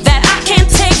 That I can't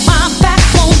take, my back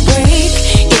won't break.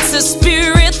 It's a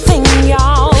spirit thing,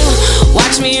 y'all.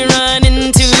 Watch me run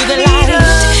into the light.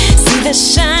 See the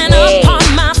shine upon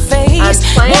my face.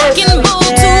 Walking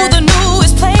bold to the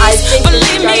newest place.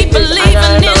 Believe me,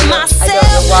 believing in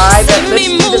myself. See me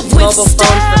move with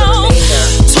style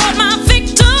toward my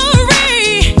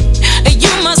victory.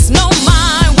 You must know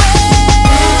my way.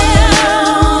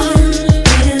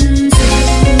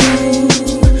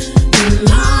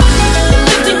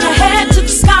 Lifting your head to the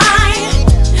sky.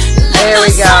 There we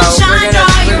go. We're gonna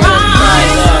try this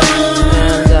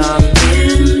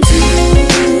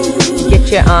and get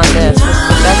you on this. This is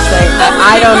the best thing.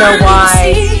 I don't know why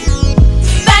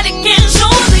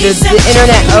the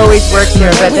internet always works here,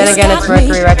 but then again, it's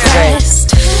Mercury retrograde.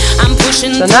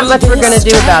 So not much we're gonna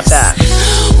do about that.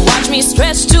 Watch me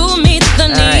stretch to meet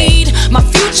the need. My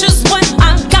future's what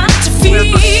I've got to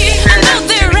feed. I know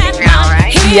they're at my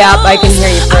heels. Yep, I can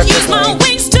hear you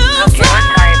perfectly.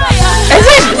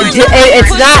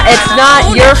 It's not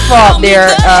your fault, dear.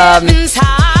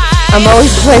 I'm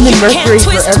always blaming Mercury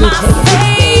for everything.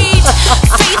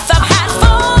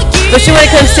 Especially when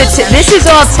it comes to this is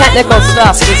all technical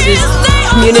stuff. This is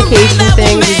communication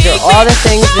things. These are all the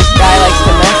things this guy likes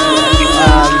to mess with.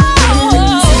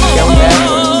 Don't hang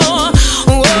on,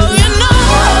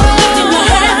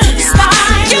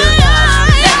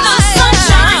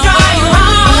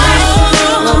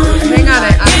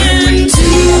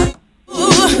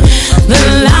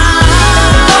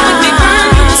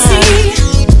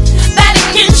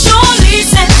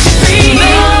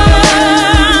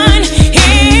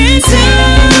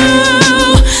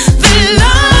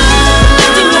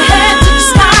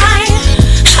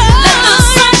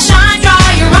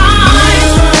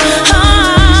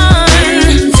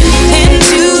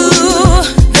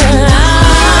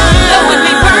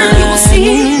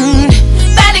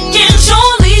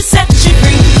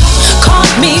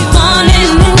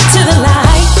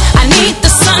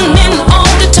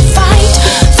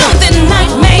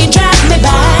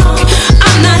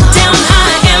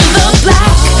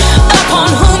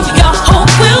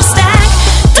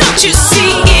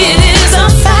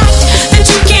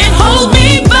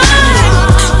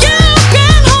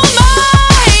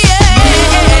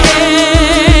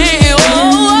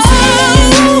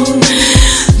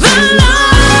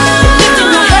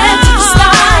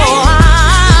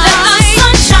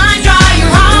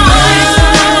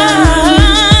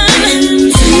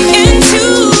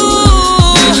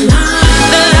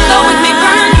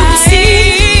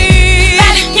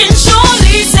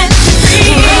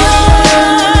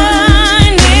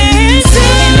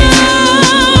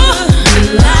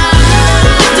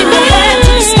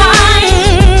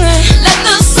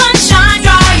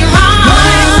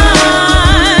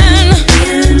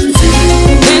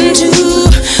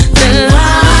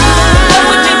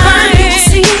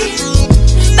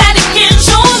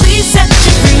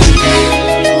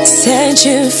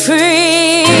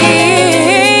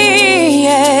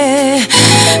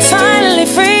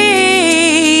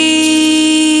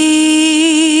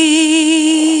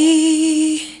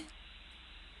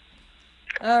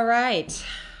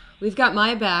 We've got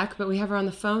my back, but we have her on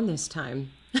the phone this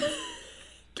time.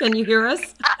 Can you hear us?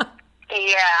 Yeah,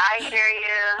 I hear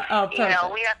you. Oh, perfect. You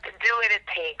know, we have to do what it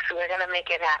takes. We're going to make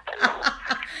it happen.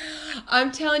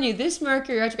 I'm telling you, this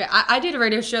Mercury retrograde, I did a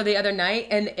radio show the other night,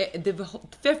 and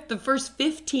the first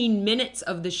 15 minutes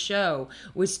of the show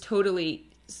was totally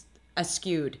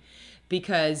askewed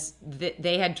because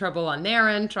they had trouble on their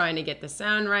end trying to get the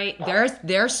sound right.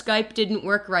 Their Skype didn't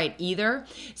work right either.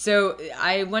 So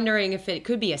I'm wondering if it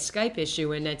could be a Skype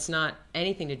issue and it's not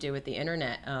anything to do with the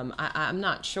internet. I'm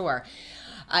not sure.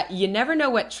 You never know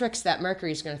what tricks that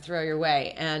Mercury is going to throw your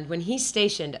way. And when he's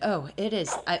stationed,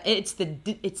 it's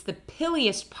the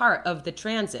pilliest part of the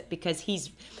transit because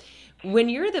when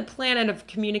you're the planet of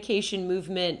communication,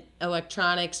 movement,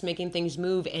 electronics, making things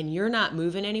move, and you're not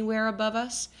moving anywhere above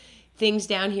us, things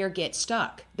down here get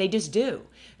stuck. They just do.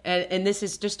 And this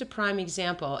is just a prime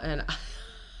example. And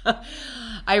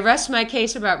I rest my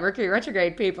case about Mercury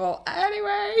retrograde, people.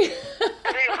 Anyway.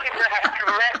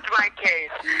 Rest my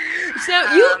case. So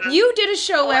you did a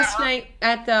show last night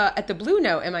at the Blue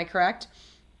Note, am I correct?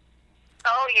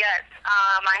 Oh, yes.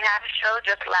 I had a show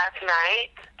just last night,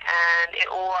 and it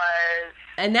was...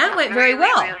 And that went very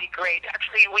well. Really great.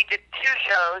 Actually, we did 2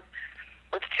 shows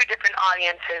with 2 different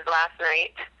audiences last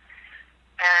night.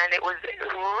 and it was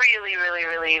really, really,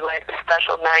 really like a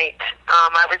special night.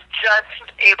 I was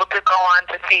just able to go on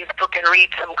to Facebook and read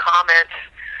some comments,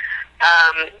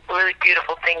 really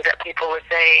beautiful things that people were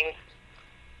saying.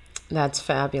 That's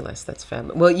fabulous. That's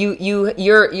fabulous. Well,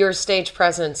 your stage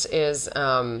presence is,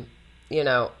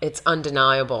 it's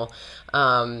undeniable.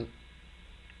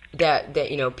 That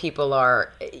people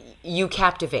are, you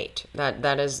captivate.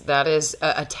 That is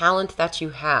a talent that you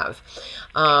have.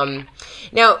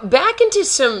 Now back into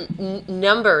some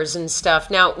numbers and stuff.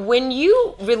 Now, when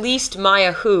you released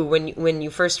Maya Who, when you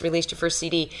first released your first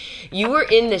CD, you were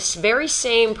in this very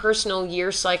same personal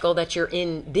year cycle that you're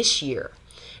in this year,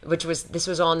 this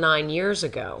was all 9 years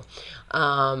ago.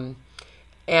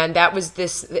 And that was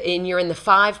and you're in the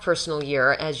 5 personal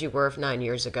year as you were 9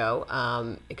 years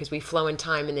ago, because we flow in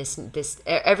time in this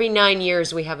every 9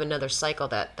 years we have another cycle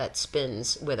that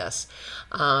spins with us.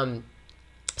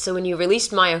 So when you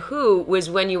released Maya Who was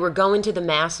when you were going to the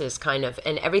masses, kind of,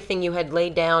 and everything you had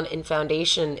laid down in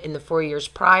foundation in the 4 years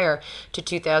prior to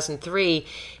 2003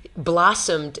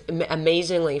 blossomed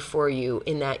amazingly for you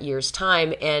in that year's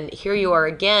time. And here you are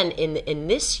again in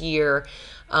this year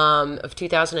of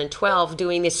 2012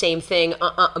 doing the same thing,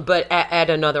 but at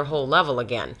another whole level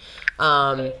again.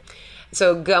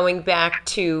 So going back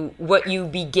to what you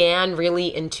began really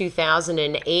in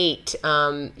 2008,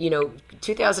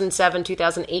 2007,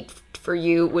 2008 for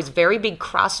you was very big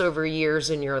crossover years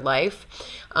in your life,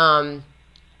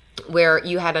 where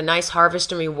you had a nice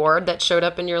harvest and reward that showed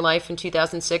up in your life in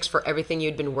 2006 for everything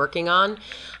you'd been working on.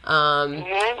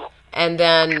 And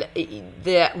then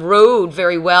that rode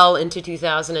very well into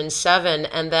 2007.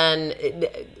 And then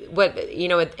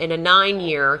in a 9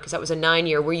 year, because that was a 9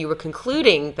 year where you were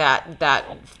concluding that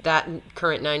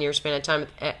current 9 year span of time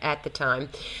at the time.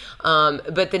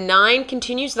 But the 9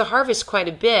 continues the harvest quite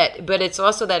a bit, but it's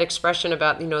also that expression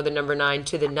about, the number 9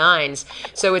 to the 9s.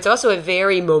 So it's also a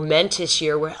very momentous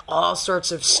year where all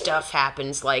sorts of stuff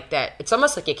happens like that. It's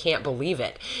almost like you can't believe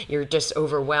it. You're just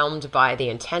overwhelmed by the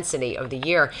intensity of the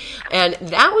year. And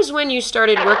that was when you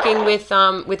started working with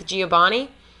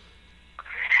Giovanni?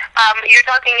 You're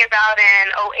talking about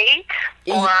in 08?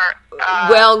 Or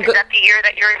is that the year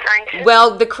that you're referring to?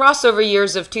 Well, the crossover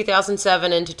years of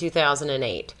 2007 into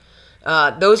 2008.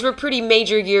 Those were pretty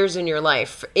major years in your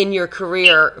life, in your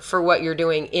career, for what you're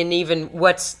doing,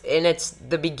 it's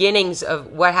the beginnings of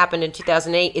what happened in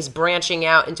 2008 is branching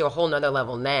out into a whole nother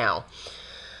level now.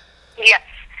 Yes.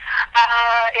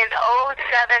 In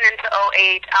 07 into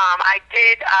 08, I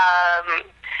did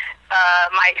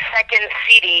my second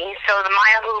CD. So the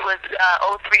Maya Who was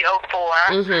 03,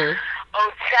 04. 07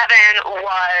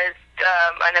 was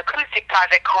an acoustic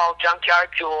project called Junkyard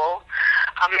Jewel.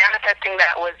 Manifesting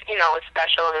that was,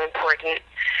 special and important.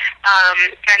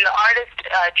 And the artist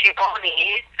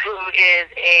Giovanni, who is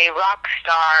a rock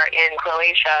star in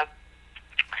Croatia,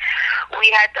 we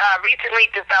had recently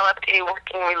developed a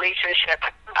working relationship,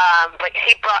 but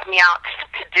he brought me out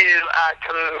to do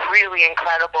some really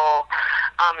incredible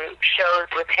shows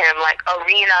with him, like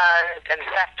arenas and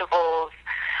festivals.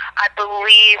 I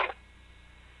believe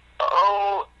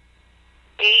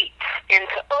 08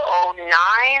 into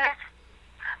 09.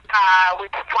 We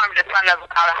performed in front of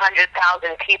about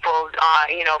 100,000 people,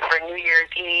 for New Year's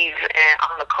Eve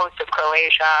on the coast of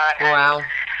Croatia. And wow.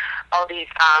 All these,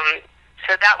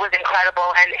 so that was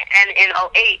incredible. And in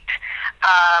 08,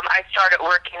 I started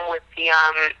working with the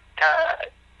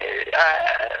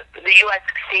U.S.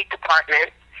 State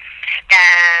Department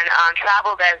and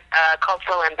traveled as a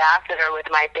cultural ambassador with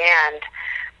my band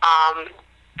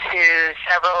to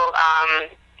several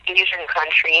Asian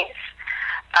countries.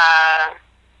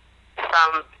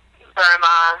 From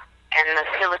Burma and the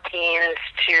Philippines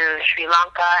to Sri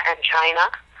Lanka and China.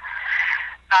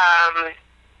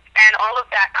 And all of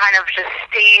that kind of just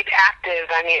stayed active.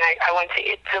 I mean, I went to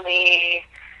Italy,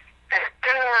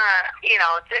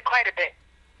 did quite a bit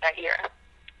that year.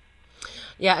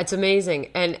 Yeah, it's amazing.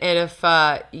 And if,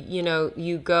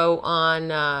 you go on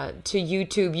to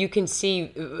YouTube, you can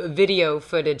see video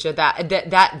footage of that.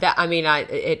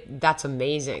 That's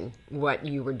amazing what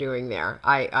you were doing there.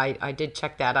 I did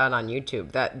check that out on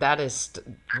YouTube. That is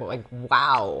like,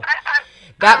 wow.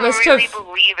 I really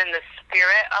believe in the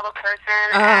spirit of a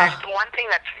person. And one thing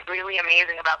that's really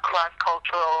amazing about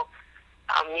cross-cultural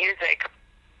music,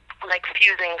 like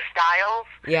fusing styles,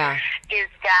 is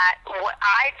that what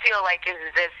I feel like is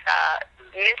this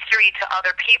mystery to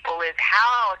other people is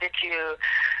how did you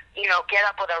get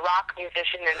up with a rock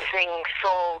musician and sing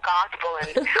soul gospel,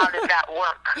 and how does that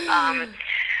work?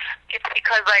 It's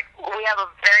because, like, we have a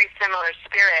very similar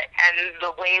spirit, and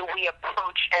the way we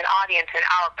approach an audience and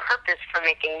our purpose for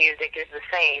making music is the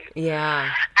same.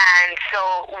 Yeah. And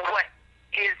so what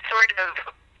is sort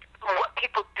of, what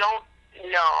people don't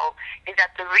know is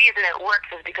that the reason it works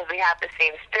is because we have the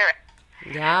same spirit.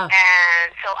 Yeah.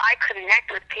 And so I connect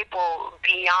with people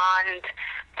beyond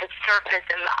the surface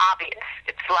and the obvious.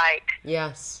 It's like,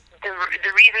 Yes. the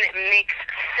reason it makes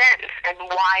sense and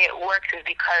why it works is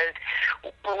because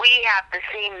we have the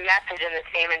same message and the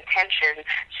same intention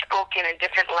spoken in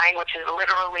different languages,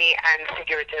 literally and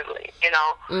figuratively, you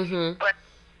know? Mm-hmm. But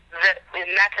the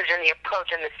message and the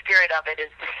approach and the spirit of it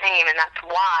is the same, and that's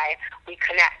why we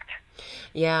connect.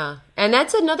 Yeah. And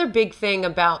that's another big thing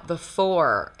about the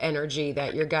 4 energy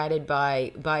that you're guided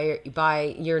by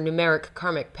your numeric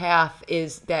karmic path,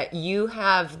 is that you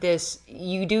have this,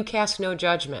 you do cast no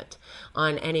judgment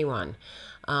on anyone.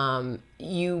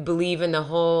 You believe in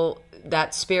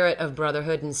that spirit of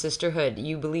brotherhood and sisterhood.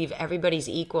 You believe everybody's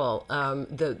equal.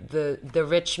 The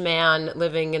rich man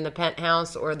living in the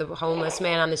penthouse or the homeless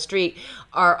man on the street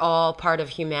are all part of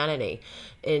humanity.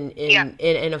 In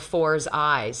a 4's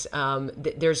eyes,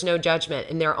 there's no judgment,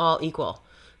 and they're all equal.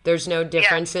 There's no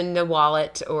difference in the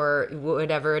wallet or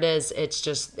whatever it is.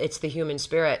 It's the human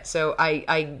spirit. So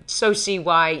I so see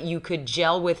why you could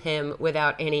gel with him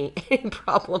without any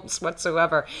problems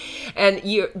whatsoever. And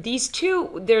these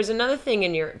two, there's another thing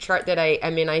in your chart that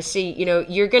I see,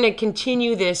 you're going to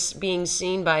continue this being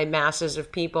seen by masses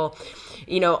of people,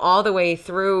 all the way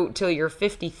through till you're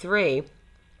 53.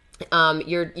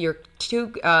 Your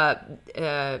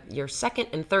second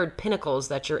and third pinnacles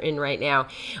that you're in right now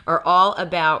are all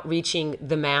about reaching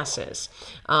the masses.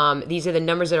 These are the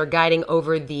numbers that are guiding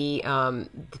over the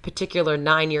particular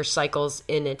 9-year cycles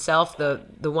in itself,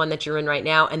 the one that you're in right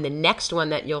now, and the next one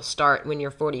that you'll start when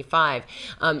you're 45.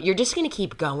 You're just going to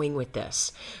keep going with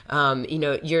this.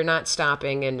 You're not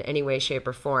stopping in any way, shape,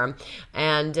 or form.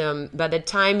 And by the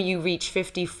time you reach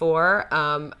 54,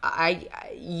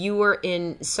 you were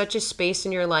in such a space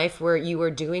in your life where you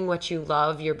are doing what you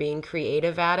love, you're being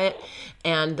creative at it,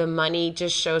 and the money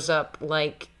just shows up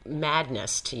like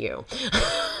madness to you.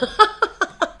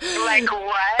 Like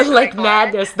what? Like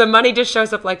madness. What? The money just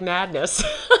shows up like madness.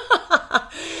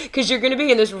 Because you're going to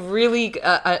be in this really,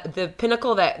 the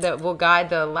pinnacle that will guide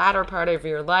the latter part of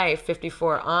your life,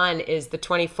 54 on, is the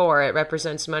 24. It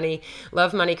represents money,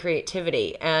 love, money,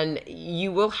 creativity. And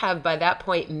you will have, by that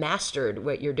point, mastered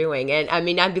what you're doing. And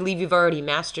I believe you've already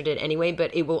mastered it anyway,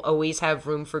 but it will always have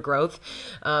room for growth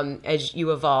as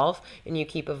you evolve and you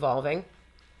keep evolving.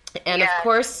 And of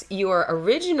course, your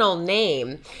original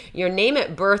name, your name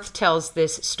at birth tells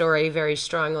this story very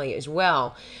strongly as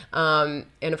well. And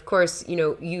of course,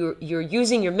 you're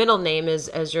using your middle name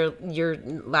as your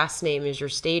last name is your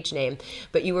stage name,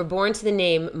 but you were born to the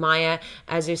name Maya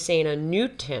Azucena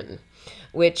Newton,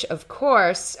 which of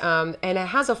course, and it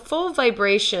has a full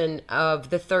vibration of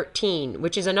the 13,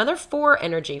 which is another 4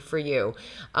 energy for you.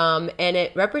 And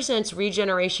it represents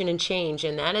regeneration and change.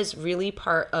 And that is really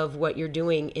part of what you're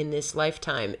doing in this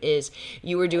lifetime is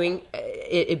you are doing,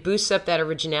 it boosts up that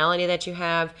originality that you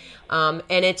have. And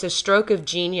it's a stroke of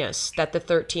genius that the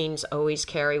 13s always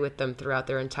carry with them throughout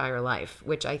their entire life,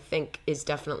 which I think is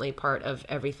definitely part of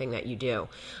everything that you do.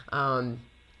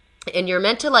 And you're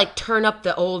meant to turn up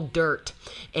the old dirt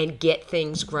and get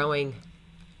things growing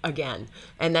again.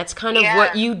 And that's kind of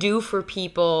what you do for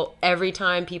people every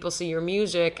time people see your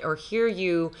music or hear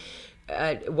you,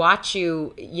 watch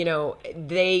you,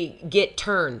 they get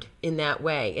turned in that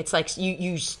way. It's like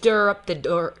you stir up the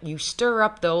dirt, you stir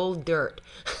up the old dirt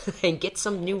and get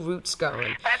some new roots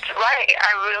going. That's right.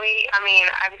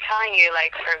 I'm telling you,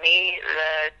 for me,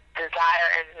 the desire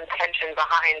and intention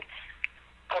behind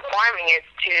performing is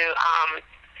to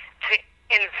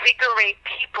invigorate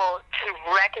people to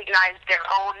recognize their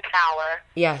own power.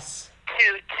 Yes.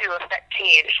 To affect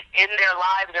change in their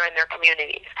lives or in their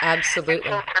communities. Absolutely.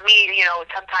 And so for me,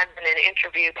 sometimes in an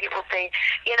interview, people say,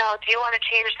 do you want to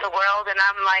change the world? And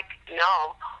I'm like,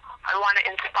 no, I want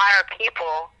to inspire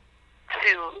people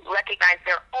to recognize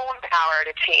their own power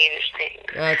to change things.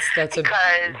 That's a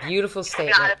beautiful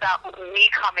statement. It's not about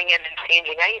me coming in and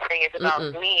changing anything. It's about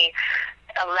me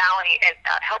allowing and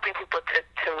helping people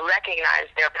to recognize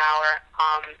their power.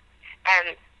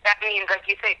 And that means, like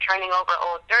you say, turning over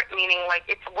old dirt, meaning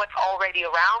it's what's already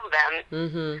around them.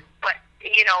 Mm-hmm. But,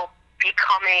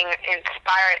 becoming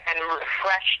inspired and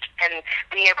refreshed and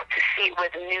being able to see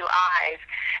with new eyes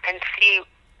and see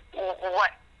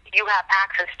what you have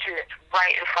access to that's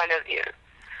right in front of you.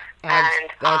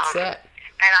 That's it.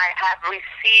 And I have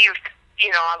received,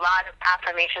 a lot of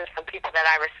affirmations from people that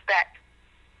I respect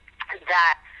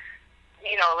that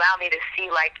allow me to see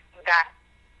like that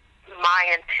my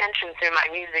intention through my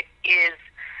music is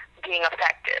being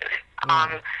effective.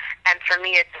 And for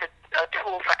me, it's a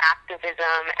tool for activism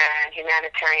and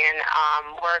humanitarian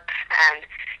works, and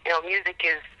music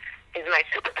is my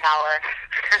superpower.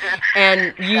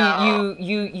 And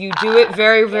you do it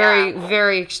very, very,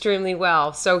 very extremely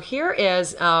well. So here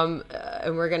is, and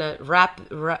we're gonna wrap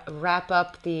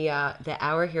up the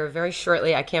hour here very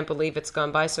shortly. I can't believe it's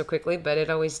gone by so quickly, but it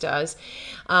always does.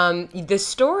 The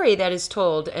story that is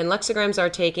told, and lexigrams are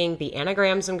taking the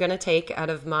anagrams I'm going to take out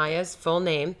of Maya's full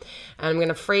name, and I'm going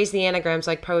to phrase the anagrams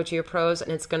like poetry or prose,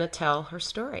 and it's going to tell her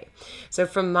story. So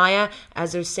from Maya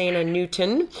Azucena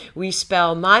Newton, we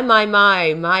spell Maya,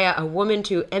 a woman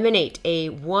to emanate, a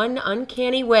one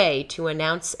uncanny way to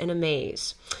announce and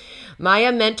amaze.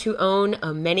 Maya meant to own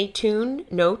a many tune,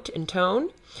 note, and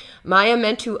tone. Maya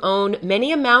meant to own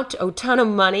many amount, a ton of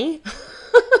money.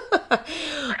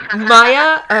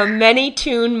 Maya, a many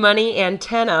tune money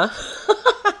antenna.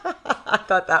 I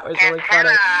thought that was really funny.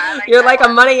 You're like a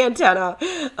money antenna.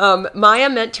 Maya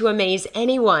meant to amaze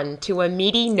anyone to a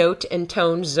meaty note and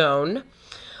tone zone.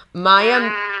 Maya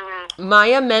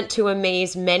meant to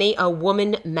amaze many a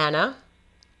woman manna.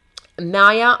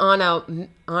 Maya on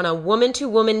a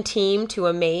woman-to-woman team to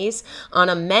amaze, on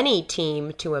a many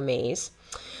team to amaze.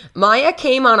 Maya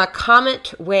came on a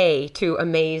comet way to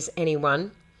amaze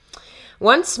anyone.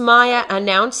 Once Maya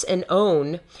announce and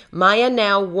own, Maya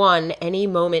now won any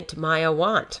moment Maya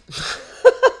want.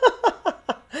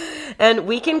 And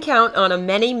we can count on a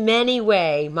many, many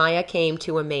way Maya came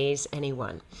to amaze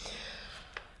anyone.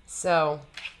 So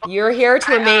you're here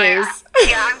to amaze.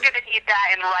 Yeah, I'm going to need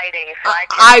that in writing. So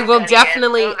I will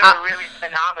definitely. Those are really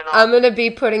phenomenal. I'm going to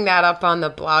be putting that up on the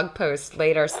blog post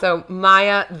later. So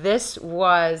Maya, this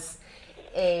was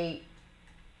a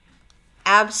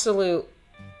absolute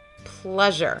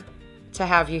pleasure to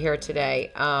have you here today.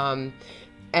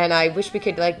 And I wish we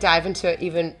could dive into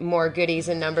even more goodies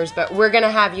and numbers, but we're going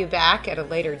to have you back at a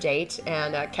later date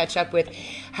and catch up with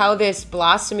how this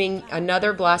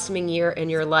another blossoming year in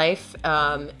your life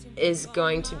is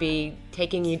going to be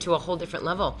taking you to a whole different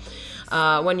level.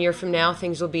 1 year from now,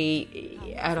 things will be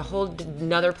at a whole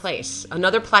another place,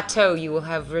 another plateau you will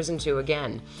have risen to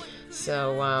again.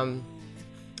 So,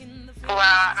 well,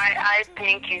 I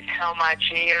thank you so much.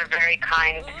 You're very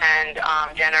kind and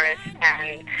generous,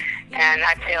 and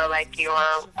I feel like your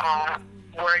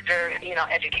words are,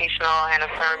 educational and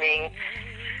affirming.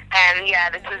 And yeah,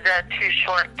 this is too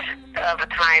short of a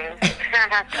time.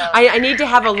 So, I need to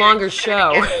have a longer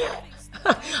show.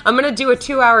 I'm going to do a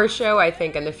 2-hour show, I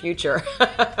think, in the future.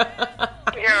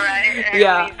 You're right.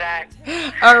 Yeah.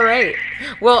 All right.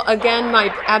 Well, again,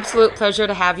 my absolute pleasure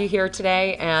to have you here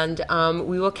today, and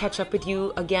we will catch up with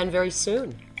you again very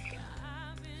soon.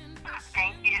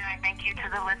 Thank you, and thank you to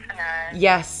the listeners.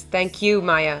 Yes, thank you,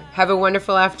 Maya. Have a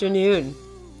wonderful afternoon.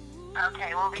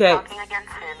 Okay, we'll be talking again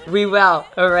soon. We will.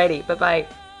 All righty. Bye-bye.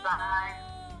 Bye.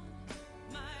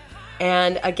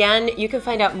 And again, you can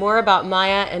find out more about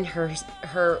Maya and her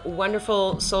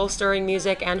wonderful soul-stirring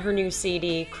music and her new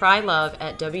CD, Cry Love,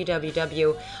 at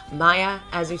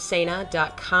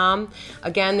www.mayaazucena.com.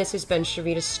 Again, this has been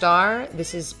Sharita Starr.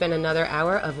 This has been another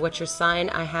hour of What's Your Sign?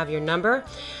 I Have Your Number.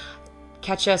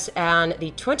 Catch us on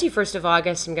the 21st of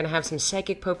August. I'm going to have some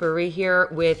psychic potpourri here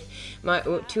with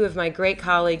two of my great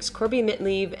colleagues, Corby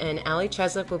Mitleave and Allie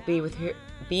Cheslip will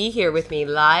be here with me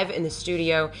live in the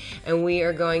studio, and we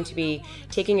are going to be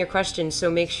taking your questions, so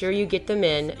make sure you get them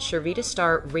in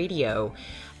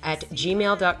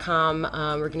sharitastarradio@gmail.com.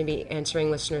 We're going to be answering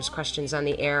listeners' questions on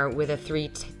the air with a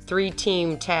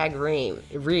three-team tag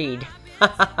read.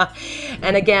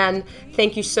 And again,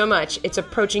 thank you so much. It's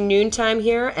approaching noontime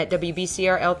here at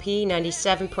WBCR LP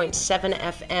 97.7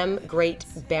 FM, Great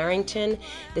Barrington.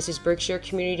 This is Berkshire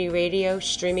Community Radio,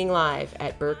 streaming live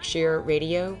at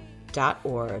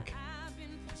berkshireradio.org.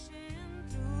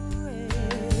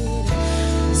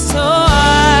 So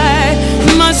I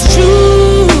must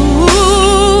choose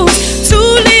to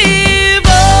live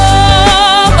on.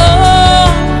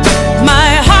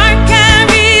 My heart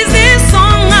carries this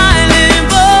song I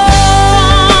live on.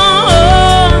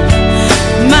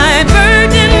 My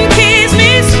burden keeps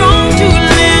me strong to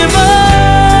live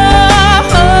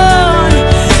on.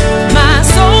 My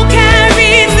soul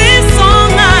carries this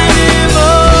song I live on.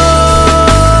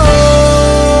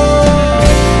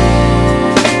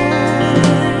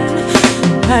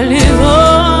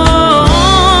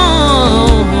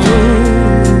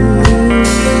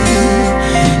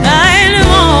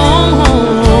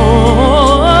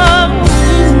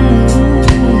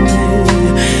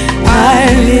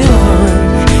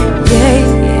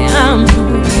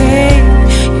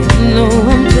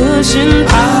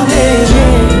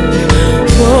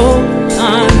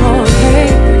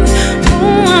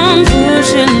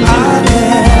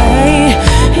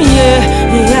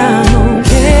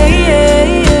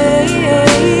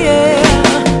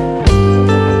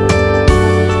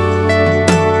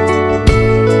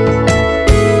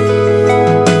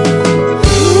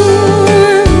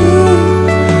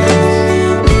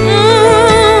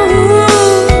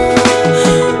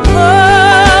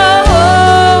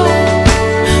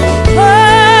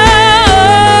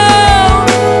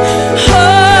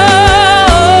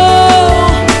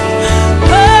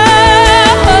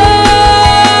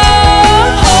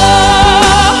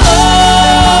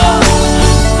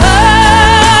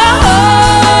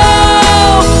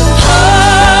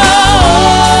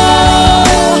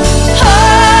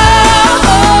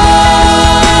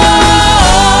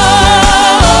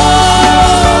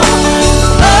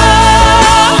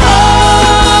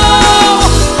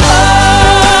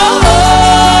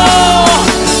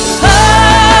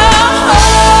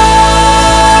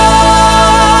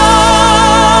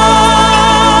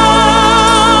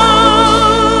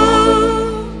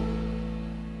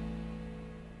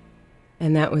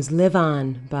 that was Live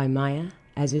On by Maya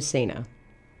Azucena.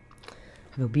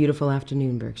 Have a beautiful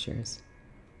afternoon, Berkshires.